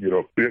about,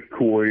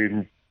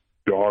 Bitcoin,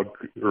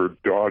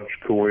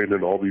 Dogecoin,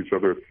 and all these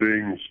other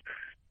things.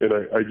 And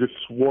I just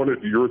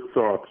wanted your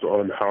thoughts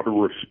on how to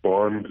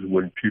respond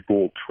when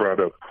people try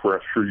to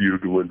pressure you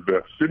to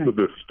invest into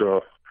this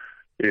stuff,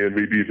 and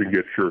maybe even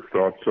get your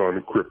thoughts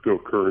on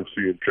cryptocurrency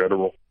in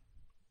general.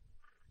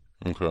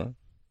 Okay.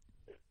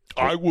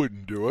 I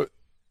wouldn't do it.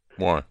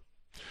 Why?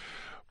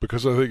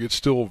 Because I think it's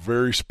still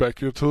very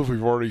speculative.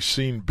 We've already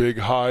seen big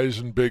highs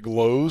and big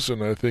lows,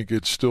 and I think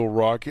it's still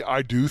rocky.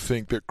 I do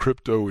think that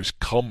crypto is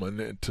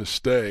coming to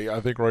stay.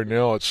 I think right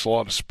now it's a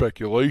lot of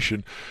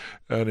speculation,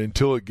 and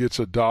until it gets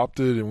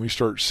adopted and we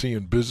start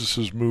seeing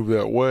businesses move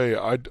that way,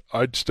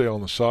 I'd stay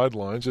on the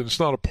sidelines, and it's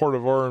not a part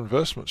of our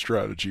investment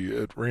strategy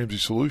at Ramsey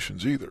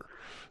Solutions either.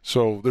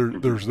 So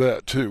there's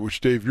that too,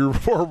 which, Dave, you're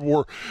far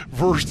more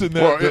versed in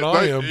that than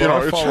I am.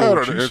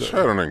 But it's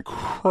had an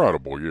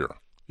incredible year.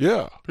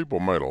 Yeah. People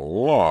made a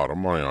lot of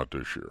money out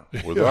this year,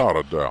 without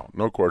a doubt.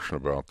 No question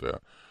about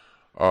that.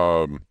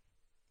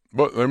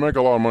 But they make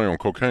a lot of money on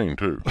cocaine,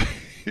 too.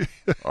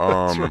 That's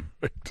right.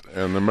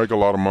 And they make a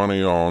lot of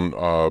money on,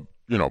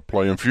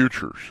 playing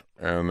futures.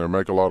 And they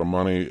make a lot of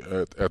money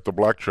at the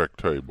blackjack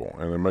table.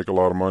 And they make a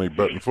lot of money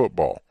betting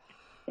football.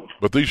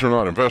 But these are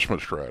not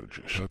investment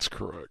strategies. That's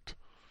correct.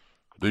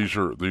 These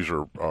are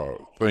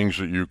things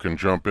that you can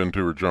jump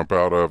into or jump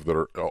out of that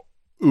are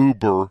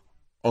uber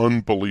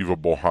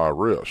unbelievable high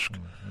risk.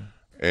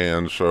 Mm-hmm.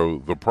 And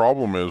so the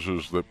problem is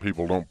that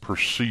people don't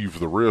perceive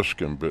the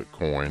risk in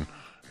Bitcoin,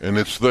 and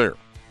it's there.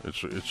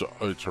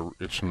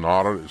 It's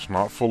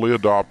not fully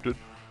adopted.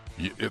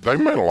 They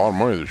made a lot of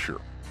money this year.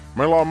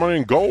 Made a lot of money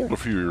in gold a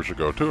few years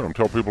ago too. I'm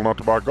telling people not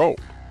to buy gold,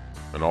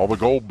 and all the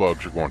gold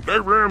bugs are going,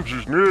 Dave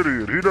Ramsey's an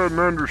idiot. He doesn't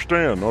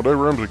understand. No, Dave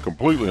Ramsey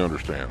completely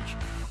understands.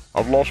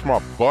 I've lost my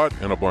butt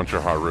in a bunch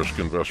of high risk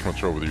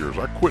investments over the years.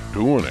 I quit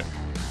doing it.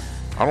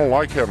 I don't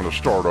like having to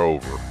start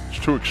over. It's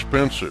too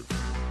expensive.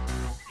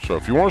 So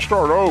if you want to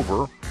start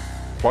over,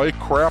 play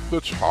crap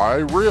that's high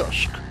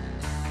risk.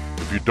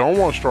 If you don't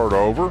want to start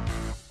over,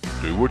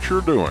 do what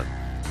you're doing.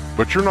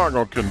 But you're not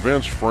going to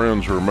convince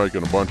friends who are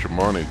making a bunch of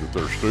money that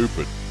they're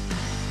stupid.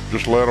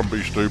 Just let them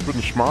be stupid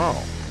and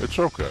smile. It's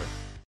okay.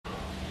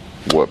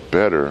 What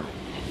better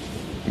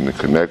than to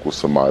connect with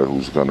somebody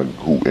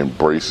who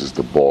embraces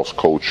the boss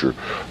culture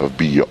of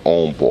be your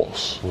own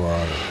boss.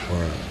 Right.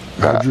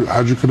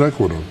 How'd you connect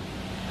with him?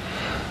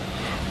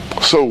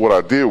 So what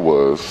I did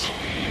was,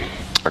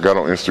 I got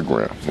on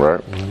Instagram,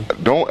 right?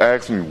 Mm-hmm. Don't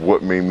ask me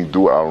what made me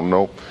do it, I don't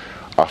know.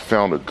 I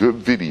found a good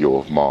video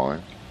of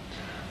mine,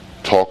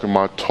 talking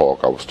my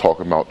talk. I was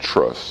talking about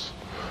trust.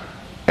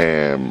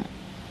 And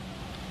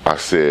I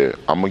said,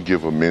 I'm going to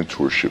give a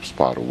mentorship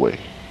spot away.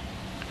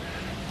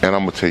 And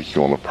I'm going to take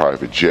you on a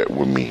private jet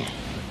with me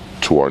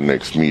to our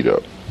next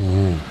meetup.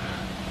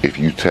 Mm-hmm. If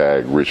you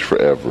tag Rich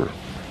Forever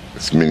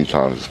as many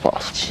times as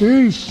possible.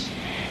 Jeez.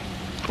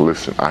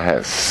 Listen, I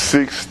had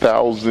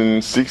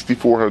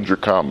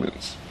 6,400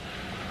 comments.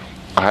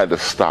 I had to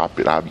stop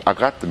it. I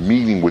got the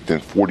meeting within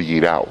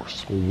 48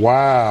 hours.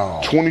 Wow.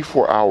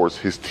 24 hours,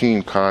 his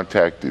team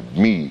contacted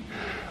me.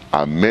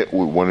 I met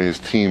with one of his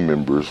team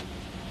members,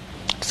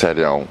 sat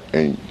down,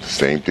 and the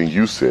same thing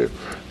you said.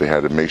 They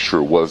had to make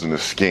sure it wasn't a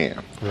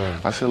scam.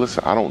 Right. I said,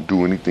 listen, I don't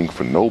do anything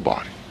for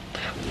nobody.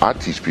 I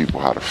teach people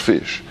how to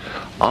fish.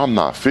 I'm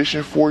not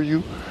fishing for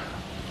you.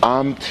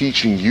 I'm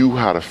teaching you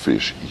how to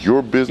fish.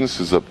 Your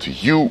business is up to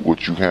you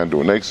what you handle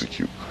and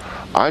execute.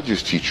 I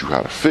just teach you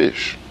how to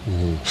fish.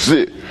 Mm-hmm. That's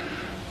it.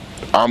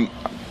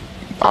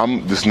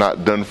 I'm just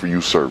not done for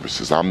you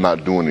services. I'm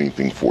not doing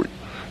anything for you.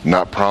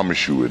 Not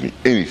promise you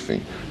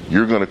anything.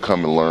 You're going to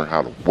come and learn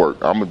how to work.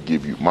 I'm going to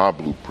give you my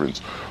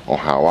blueprints on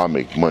how I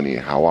make money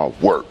and how I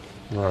work.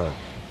 Right.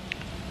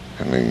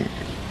 And then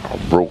I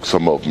broke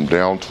some of them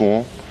down to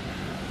him.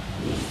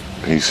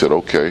 He said,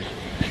 okay.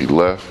 He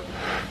left.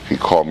 He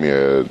called me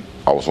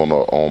I was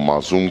on my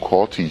Zoom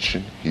call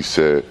teaching. He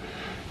said,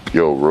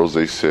 yo,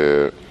 Rose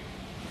said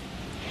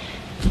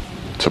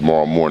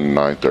tomorrow morning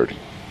 9:30.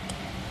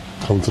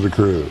 Come to the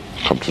crib.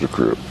 Come to the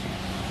crib.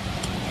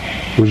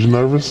 Was you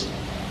nervous?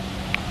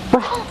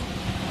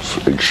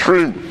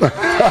 Extremely. Right?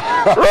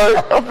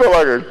 I feel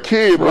like a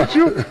kid, but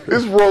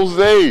it's Rose.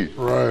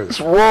 Right. It's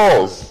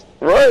Ross.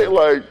 Right?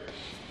 Like,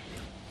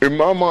 in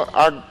my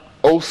mind,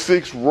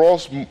 06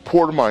 Ross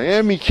Port of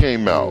Miami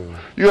came out.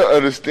 You gotta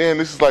understand,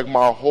 this is like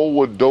my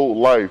whole adult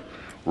life.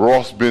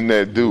 Ross been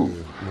that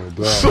dude. No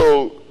doubt.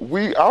 So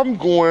I'm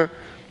going,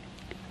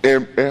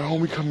 and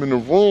homie come in the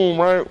room,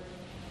 right?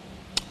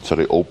 So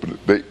they open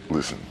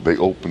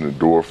the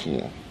door for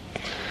him.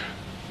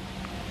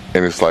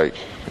 And it's like,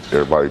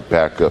 everybody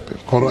back up.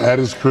 Hold on, at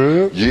his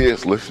crib?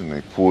 Yes,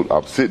 listen,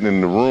 I'm sitting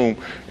in the room,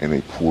 and they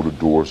pull the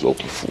doors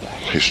open for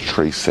him. His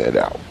tray set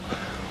out.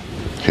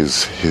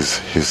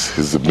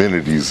 His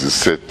amenities is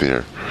set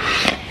there.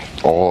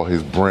 All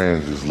his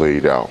brands is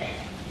laid out.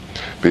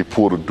 They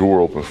pull the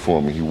door open for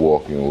him, and he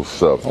walk in,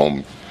 what's up,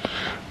 homie?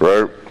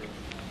 Right?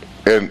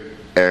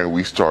 And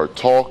we start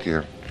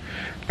talking,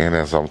 and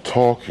as I'm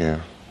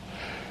talking,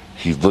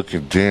 he's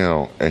looking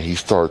down, and he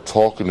started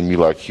talking to me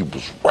like he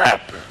was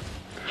rapping.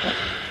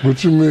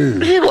 What you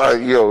mean? He was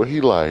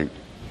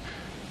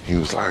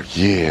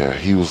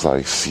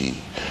like, see,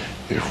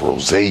 if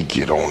Rose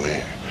get on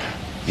there,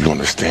 you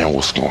understand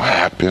what's gonna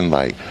happen?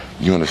 Like,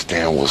 you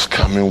understand what's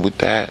coming with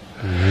that?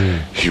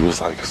 Mm-hmm. He was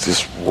like, is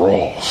this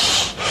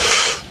Ross?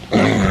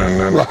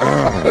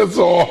 That's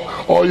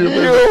all your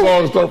favorite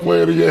songs start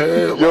playing in your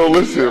head. Yo,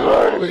 listen,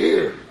 right? Over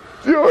here.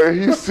 Yo, and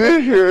he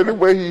sit here, and the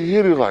way he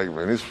hit it, like,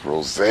 man, it's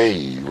Rose.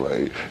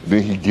 Like,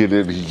 then he get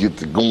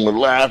to going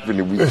laughing,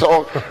 and we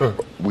talk.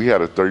 We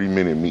had a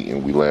 30-minute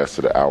meeting. We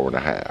lasted an hour and a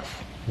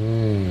half.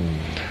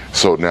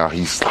 So now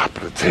he's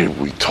slapping the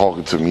table, he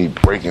talking to me,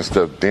 breaking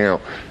stuff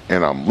down,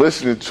 and I'm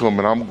listening to him,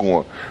 and I'm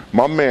going,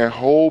 my man,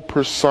 whole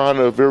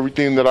persona of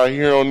everything that I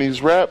hear on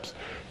these raps,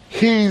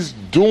 he's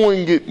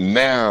doing it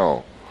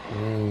now.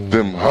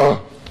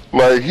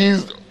 Like,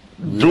 he's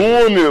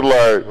doing it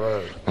like,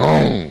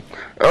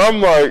 And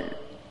I'm like,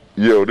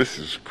 yo, this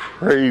is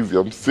crazy.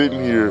 I'm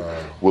sitting here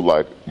with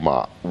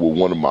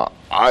one of my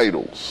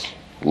idols,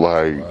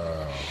 like,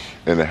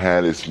 and to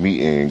have this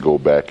meeting and go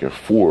back and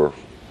forth,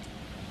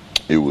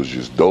 it was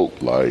just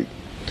dope. Like,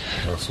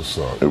 that's what's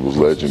up. It was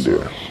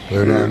legendary.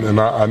 And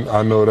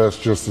I know that's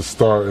just the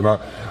start. And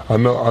I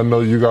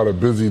know you got a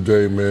busy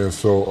day, man.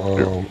 So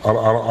I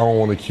don't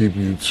want to keep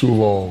you too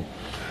long.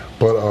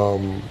 But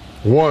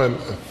one,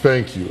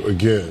 thank you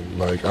again.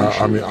 Like,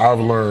 I mean, I've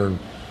learned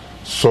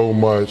so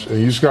much, and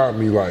you just got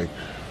me like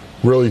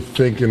really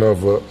thinking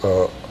of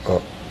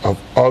of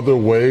other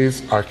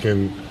ways I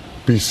can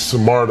be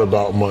smart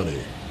about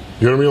money.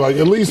 You know what I mean? Like,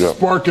 at least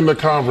sparking the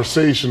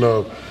conversation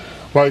of,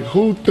 like,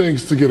 who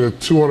thinks to get a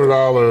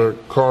 $200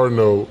 car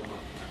note,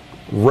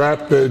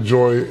 wrap that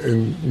joint,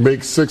 and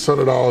make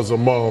 $600 a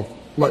month?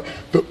 Like,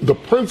 the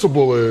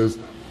principle is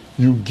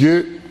you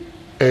get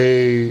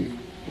a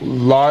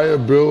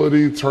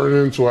liability turned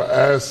into an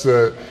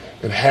asset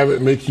and have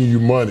it making you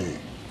money.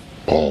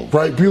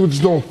 Right? People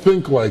just don't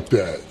think like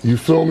that. You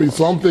feel me?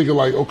 So I'm thinking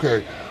like,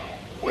 okay,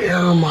 where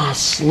am I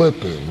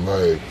slipping?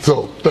 Like,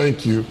 so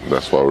thank you.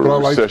 That's why we're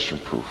recession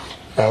proof.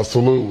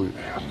 Absolutely.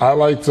 I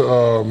like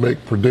to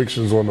make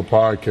predictions on the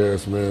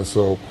podcast, man.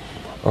 So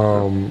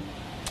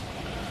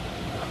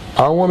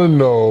I want to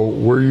know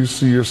where you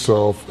see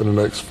yourself in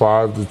the next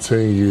 5 to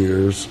 10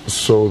 years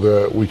so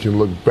that we can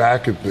look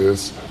back at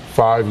this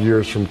 5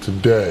 years from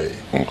today.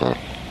 Okay.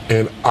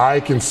 And I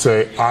can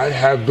say I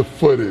have the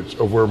footage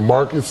of where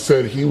Marcus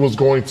said he was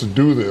going to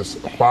do this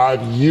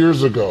 5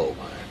 years ago,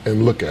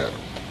 and look at him.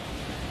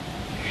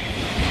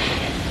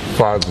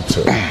 5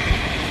 to 10.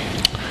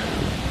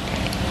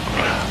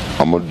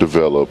 I'm going to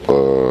develop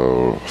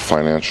a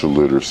financial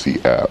literacy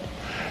app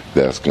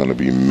that's going to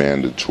be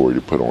mandatory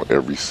to put on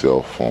every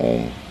cell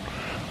phone,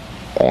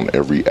 on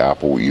every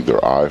Apple, either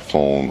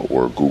iPhone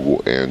or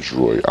Google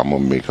Android. I'm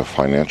going to make a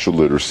financial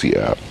literacy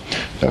app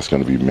that's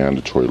going to be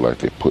mandatory, like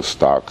they put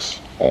stocks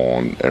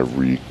on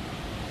every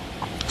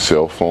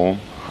cell phone.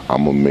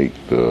 I'm going to make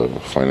the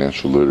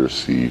financial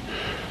literacy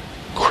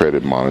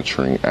credit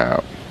monitoring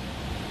app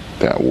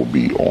that will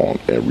be on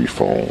every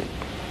phone.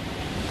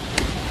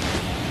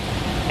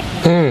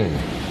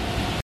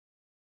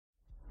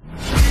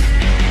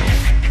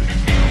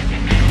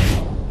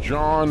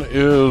 John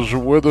is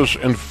with us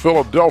in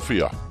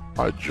Philadelphia.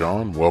 Hi,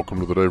 John.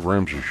 Welcome to the Dave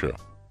Ramsey Show.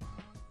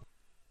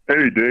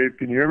 Hey, Dave.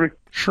 Can you hear me?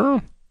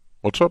 Sure.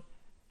 What's up?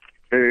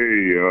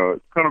 Hey,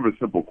 kind of a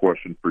simple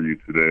question for you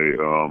today.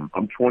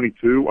 I'm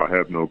 22. I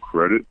have no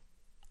credit.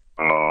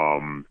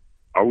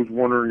 I was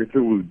wondering if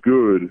it was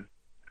good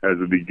as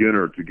a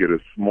beginner to get a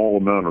small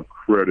amount of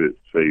credit,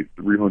 say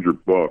 $300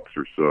 or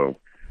so,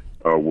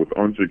 with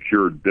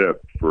unsecured debt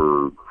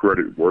for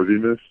credit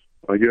worthiness,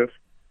 I guess.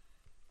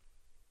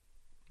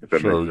 If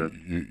that makes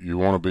sense. You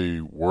want to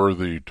be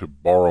worthy to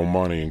borrow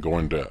money and go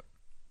in debt?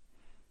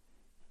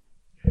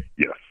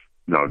 Yes.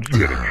 No, I'm just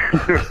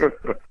kidding.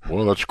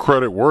 Well, that's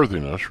credit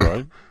worthiness,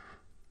 right?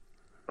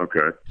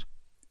 Okay.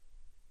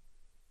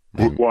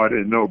 Well, I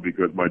didn't know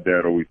because my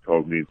dad always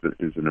told me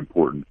it's an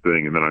important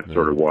thing, and then I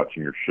started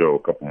watching your show a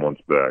couple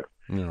months back,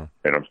 Yeah.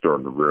 and I'm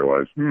starting to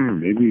realize,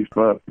 maybe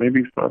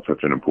it's not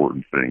such an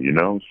important thing, you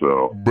know.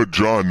 So, But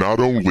John, not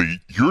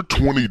only you're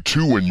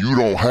 22 and you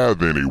don't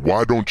have any,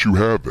 why don't you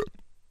have it?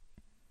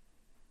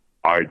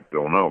 I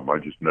don't know. I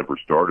just never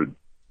started.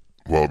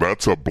 Well,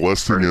 that's a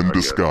blessing in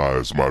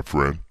disguise, my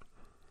friend.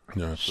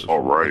 Yes. All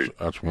right.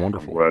 That's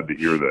wonderful. I'm glad to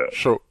hear that.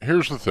 So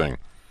here's the thing.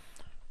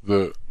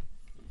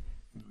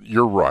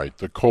 You're right.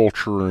 The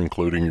culture,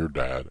 including your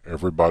dad,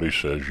 everybody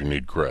says you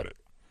need credit.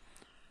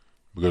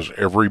 Because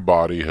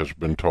everybody has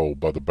been told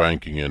by the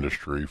banking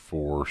industry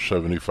for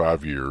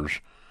 75 years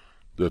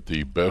that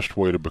the best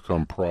way to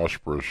become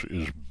prosperous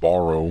is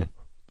borrow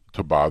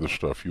to buy the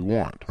stuff you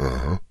want.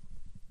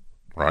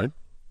 Right?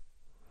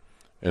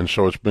 And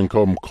so it's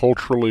become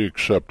culturally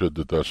accepted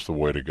that that's the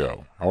way to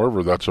go.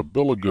 However, that's a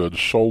bill of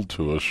goods sold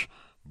to us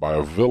by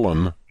a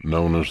villain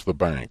known as the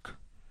bank.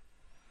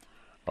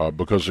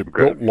 Because it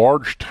built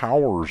large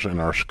towers in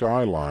our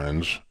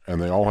skylines,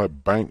 and they all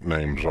had bank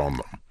names on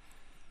them.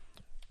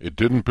 It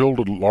didn't build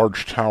a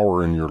large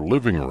tower in your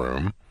living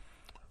room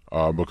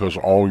because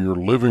all your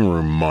living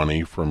room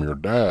money from your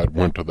dad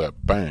went to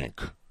that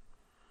bank.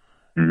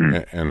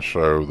 And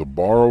so the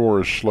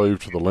borrower is slave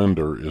to the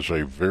lender is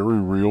a very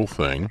real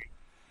thing.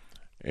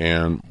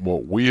 And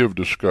what we have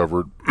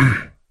discovered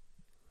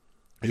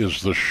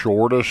is the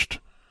shortest,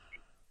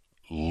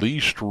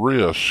 least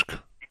risk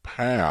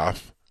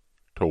path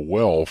to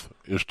wealth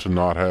is to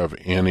not have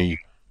any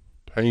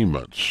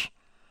payments.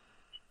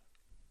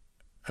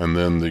 And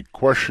then the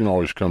question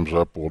always comes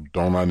up, well,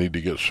 don't I need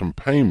to get some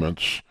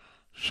payments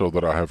so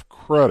that I have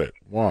credit?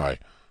 Why?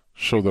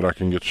 So that I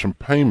can get some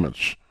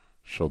payments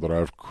so that I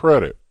have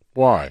credit.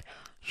 Why?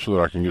 So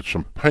that I can get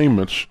some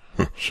payments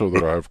so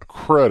that I have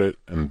credit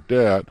and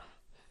debt.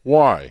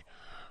 Why?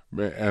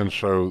 And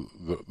so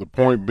the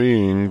point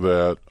being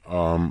that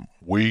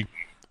we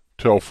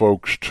tell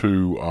folks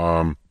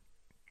to,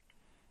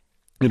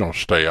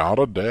 stay out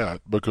of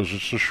debt because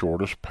it's the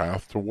shortest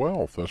path to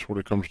wealth. That's what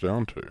it comes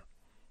down to.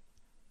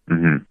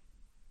 And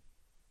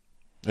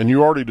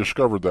you already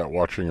discovered that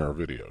watching our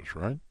videos,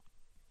 right?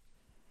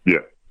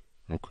 Yeah.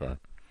 Okay.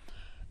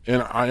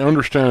 And I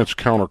understand it's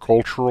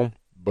countercultural,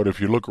 but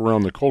if you look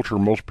around the culture,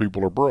 most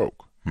people are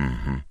broke.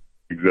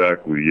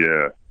 Exactly,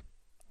 yeah.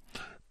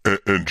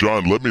 And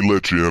John, let me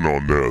let you in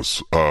on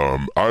this.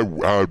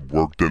 I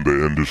worked in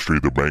the industry,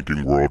 the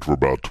banking world, for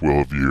about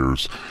 12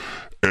 years,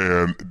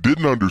 and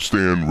didn't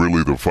understand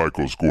really the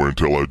FICO score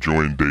until I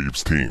joined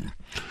Dave's team.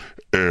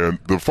 And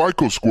the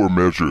FICO score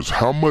measures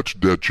how much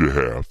debt you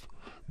have,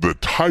 the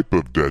type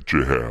of debt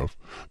you have,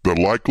 the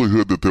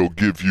likelihood that they'll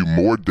give you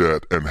more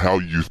debt, and how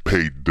you've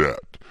paid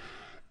debt.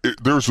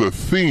 There's a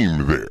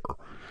theme there.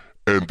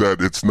 And that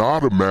it's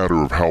not a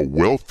matter of how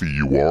wealthy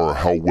you are or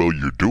how well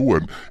you're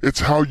doing, it's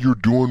how you're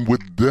doing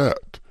with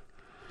debt.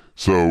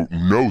 So,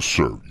 no,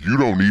 sir, you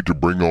don't need to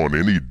bring on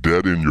any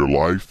debt in your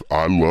life.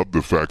 I love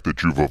the fact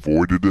that you've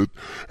avoided it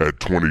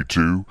at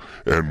 22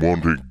 and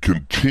want to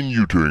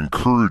continue to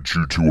encourage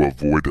you to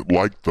avoid it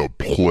like the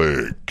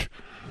plague.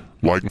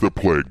 Like the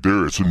plague.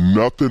 There is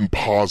nothing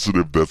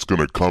positive that's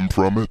going to come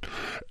from it.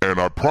 And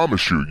I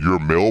promise you, your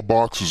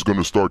mailbox is going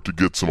to start to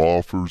get some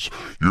offers.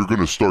 You're going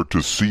to start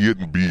to see it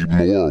and be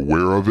more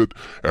aware of it.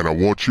 And I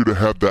want you to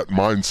have that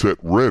mindset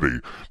ready,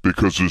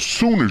 because as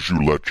soon as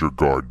you let your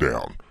guard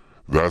down,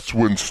 that's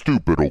when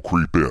stupid will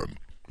creep in.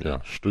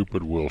 Yeah,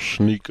 stupid will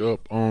sneak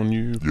up on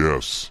you.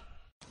 Yes.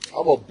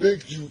 I'm a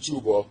big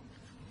YouTuber.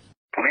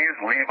 Please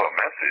leave a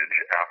message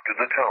after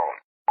the tone.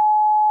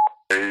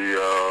 Hey,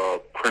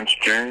 Prince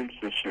James,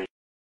 this is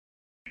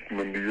from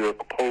the New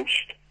York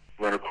Post.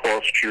 Ran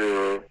across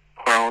your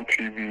Crown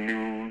TV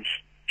News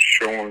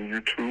show on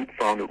YouTube,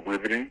 found it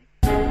riveting.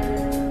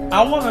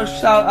 I want to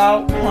shout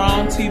out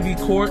Crown TV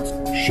Courts.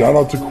 Shout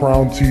out to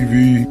Crown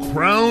TV.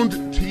 Crown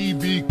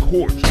TV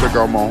Courts. Check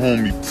out my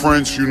homie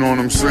Prince, you know what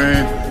I'm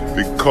saying?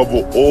 They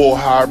cover all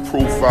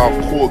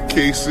high-profile court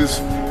cases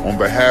on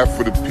behalf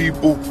of the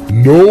people.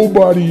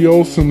 Nobody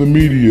else in the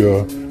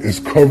media is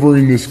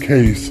covering this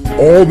case.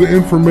 All the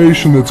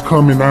information that's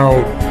coming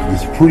out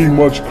is pretty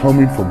much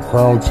coming from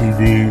Crown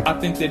TV. I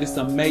think that it's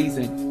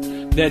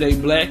amazing that a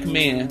black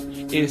man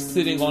is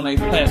sitting on a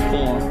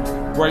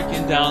platform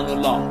breaking down the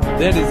law.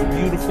 That is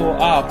beautiful.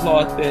 I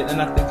applaud that,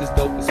 and I think it's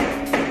dope as well.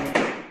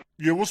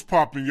 Yeah, what's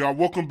poppin', y'all?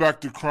 Welcome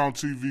back to Crown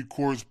TV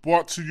Courts,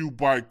 brought to you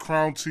by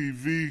Crown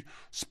TV,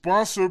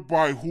 sponsored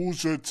by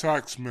Who's Your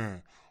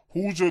Taxman.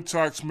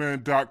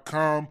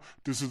 Who'sYourTaxman.com.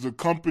 This is a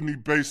company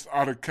based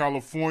out of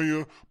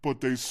California,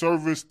 but they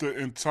service the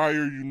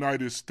entire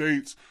United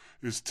States.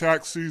 It's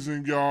tax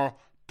season, y'all.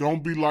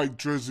 Don't be like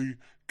Drizzy.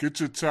 Get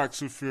your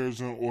tax affairs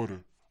in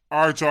order.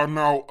 All right, y'all.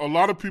 Now, a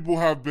lot of people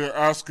have been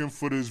asking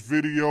for this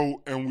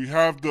video, and we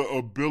have the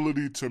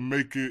ability to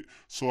make it,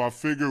 so I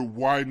figured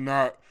why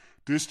not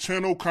This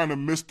channel kind of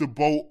missed the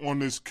boat on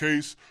this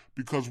case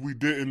because we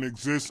didn't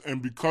exist,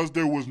 and because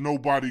there was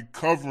nobody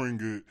covering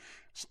it,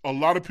 a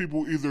lot of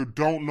people either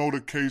don't know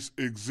the case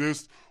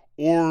exists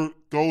or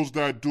those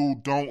that do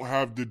don't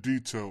have the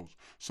details.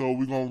 So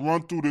we're going to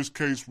run through this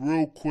case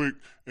real quick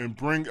and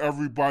bring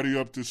everybody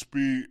up to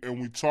speed, and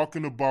we're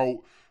talking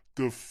about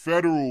the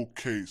federal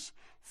case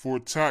for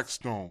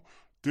Taxstone.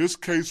 This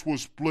case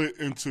was split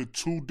into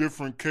two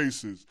different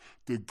cases.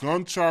 The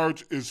gun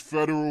charge is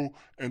federal,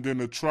 and then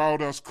the trial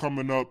that's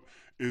coming up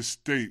is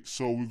state.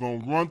 So we're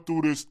going to run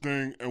through this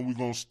thing, and we're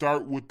going to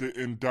start with the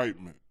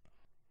indictment.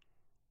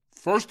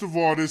 First of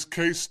all, this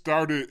case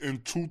started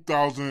in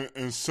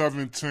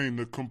 2017.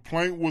 The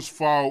complaint was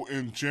filed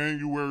in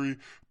January.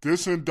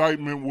 This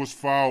indictment was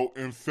filed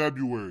in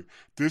February.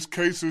 This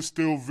case is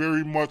still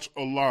very much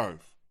alive.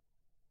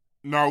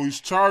 Now,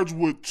 he's charged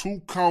with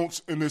 2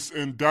 counts in this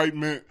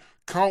indictment.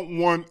 Count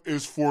 1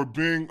 is for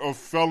being a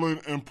felon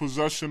in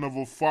possession of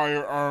a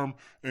firearm,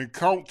 and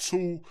count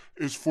 2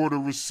 is for the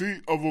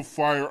receipt of a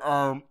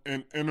firearm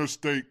in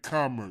interstate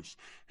commerce.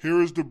 Here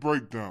is the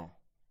breakdown.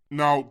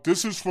 Now,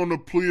 this is from the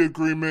plea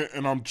agreement,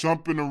 and I'm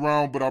jumping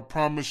around, but I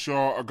promise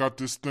y'all I got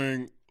this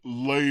thing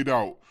laid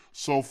out.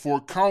 So for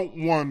count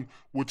 1,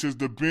 which is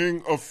the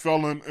being a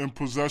felon in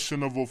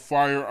possession of a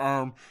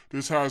firearm,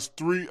 this has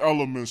 3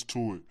 elements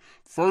to it.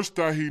 First,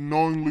 that he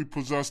knowingly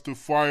possessed a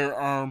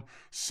firearm.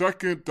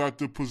 Second, that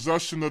the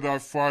possession of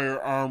that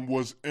firearm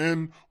was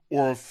in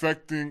or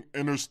affecting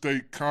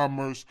interstate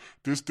commerce.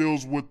 This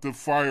deals with the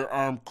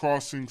firearm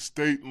crossing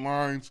state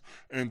lines.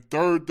 And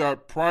third,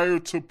 that prior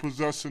to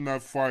possessing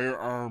that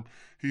firearm,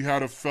 he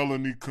had a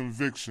felony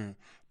conviction,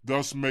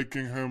 thus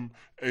making him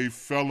a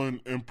felon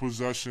in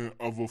possession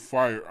of a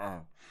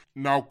firearm.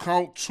 Now,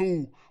 count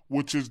 2,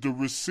 which is the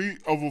receipt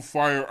of a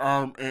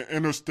firearm in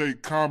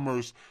interstate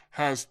commerce,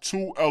 has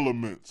 2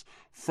 elements.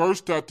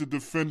 First, that the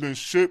defendant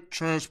shipped,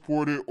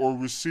 transported, or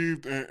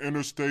received in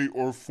interstate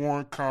or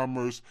foreign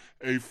commerce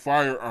a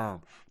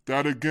firearm.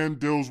 That again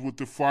deals with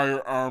the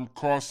firearm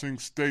crossing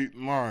state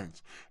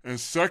lines. And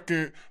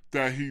second,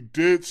 that he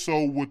did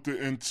so with the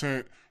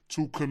intent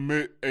to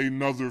commit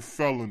another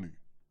felony.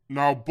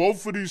 Now,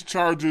 both of these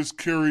charges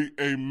carry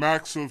a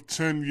max of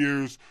 10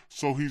 years,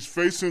 so he's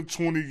facing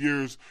 20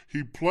 years.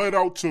 He pled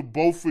out to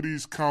both of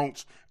these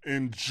counts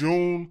in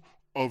June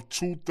of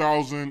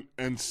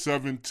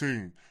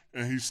 2017,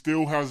 and he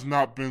still has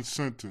not been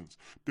sentenced.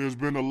 There's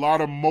been a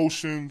lot of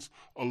motions,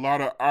 a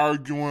lot of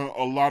arguing,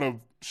 a lot of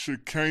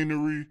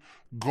chicanery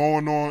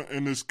going on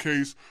in this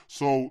case,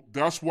 so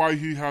that's why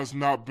he has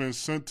not been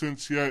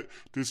sentenced yet.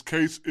 This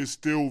case is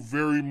still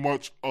very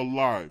much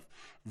alive.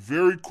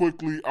 Very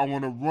quickly, I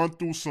want to run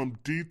through some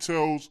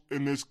details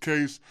in this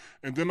case,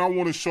 and then I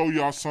want to show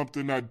y'all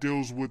something that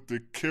deals with the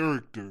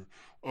character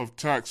of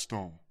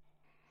Taxstone.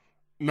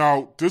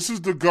 Now, this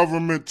is the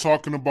government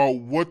talking about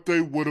what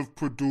they would have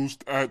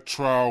produced at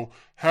trial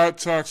had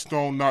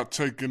Taxstone not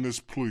taken this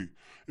plea.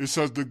 It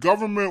says the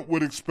government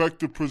would expect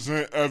to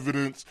present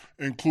evidence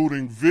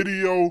including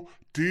video,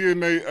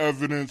 DNA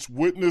evidence,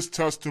 witness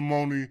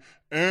testimony,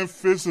 and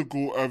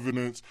physical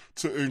evidence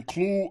to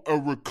include a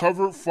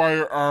recovered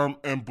firearm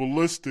and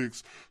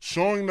ballistics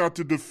showing that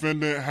the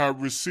defendant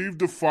had received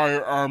the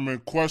firearm in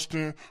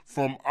question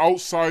from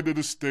outside of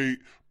the state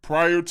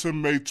prior to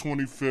May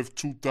 25,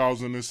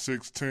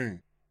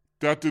 2016.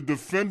 That the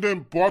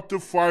defendant bought the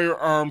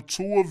firearm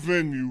to a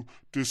venue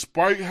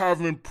despite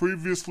having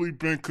previously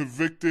been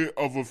convicted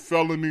of a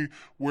felony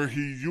where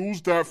he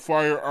used that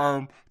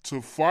firearm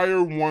to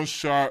fire 1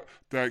 shot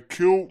that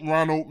killed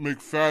Ronald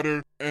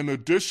McFadder and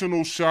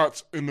additional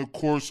shots in the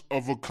course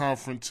of a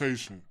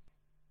confrontation.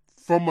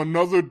 From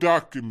another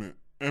document,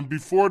 and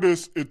before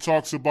this, it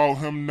talks about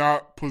him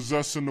not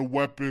possessing a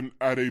weapon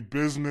at a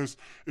business.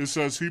 It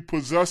says he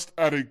possessed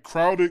at a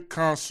crowded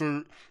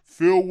concert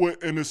filled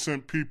with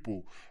innocent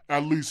people.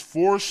 At least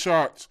 5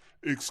 shots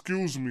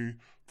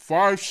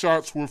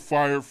were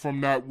fired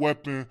from that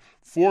weapon.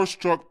 4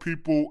 struck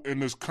people in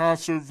this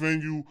concert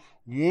venue,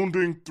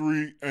 wounding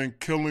 3 and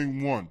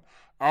killing 1.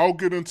 I'll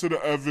get into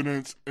the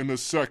evidence in a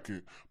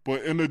second,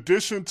 but in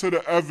addition to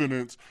the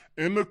evidence,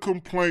 in the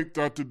complaint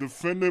that the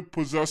defendant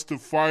possessed a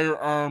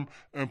firearm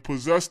and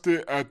possessed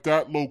it at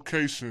that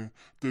location,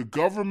 the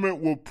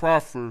government will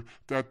proffer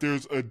that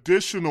there's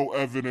additional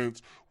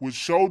evidence which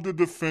showed the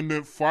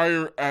defendant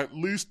fire at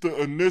least the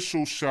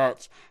initial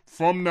shots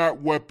from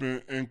that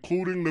weapon,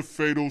 including the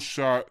fatal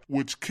shot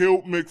which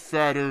killed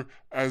McFadder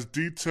as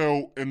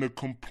detailed in the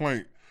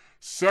complaint.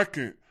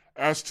 Second,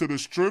 as to the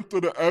strength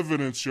of the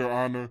evidence, Your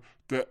Honor,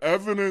 the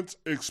evidence,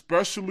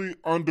 especially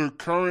under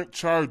current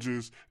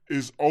charges,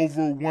 is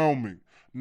overwhelming.